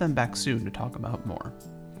we'll have them back soon to talk about more.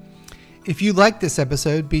 If you liked this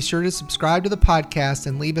episode, be sure to subscribe to the podcast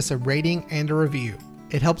and leave us a rating and a review.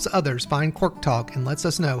 It helps others find Cork Talk and lets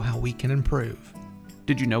us know how we can improve.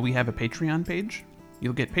 Did you know we have a Patreon page?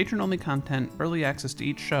 You'll get patron-only content, early access to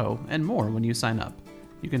each show, and more when you sign up.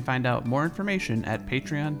 You can find out more information at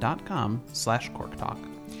patreon.com/corktalk.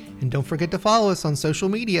 And don't forget to follow us on social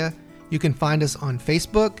media. You can find us on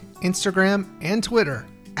Facebook, Instagram, and Twitter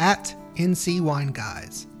at NC Wine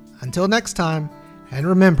Guys. Until next time, and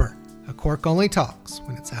remember, a cork only talks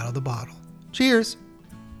when it's out of the bottle. Cheers!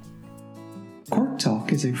 Cork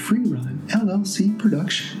Talk is a Free Run LLC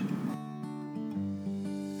production.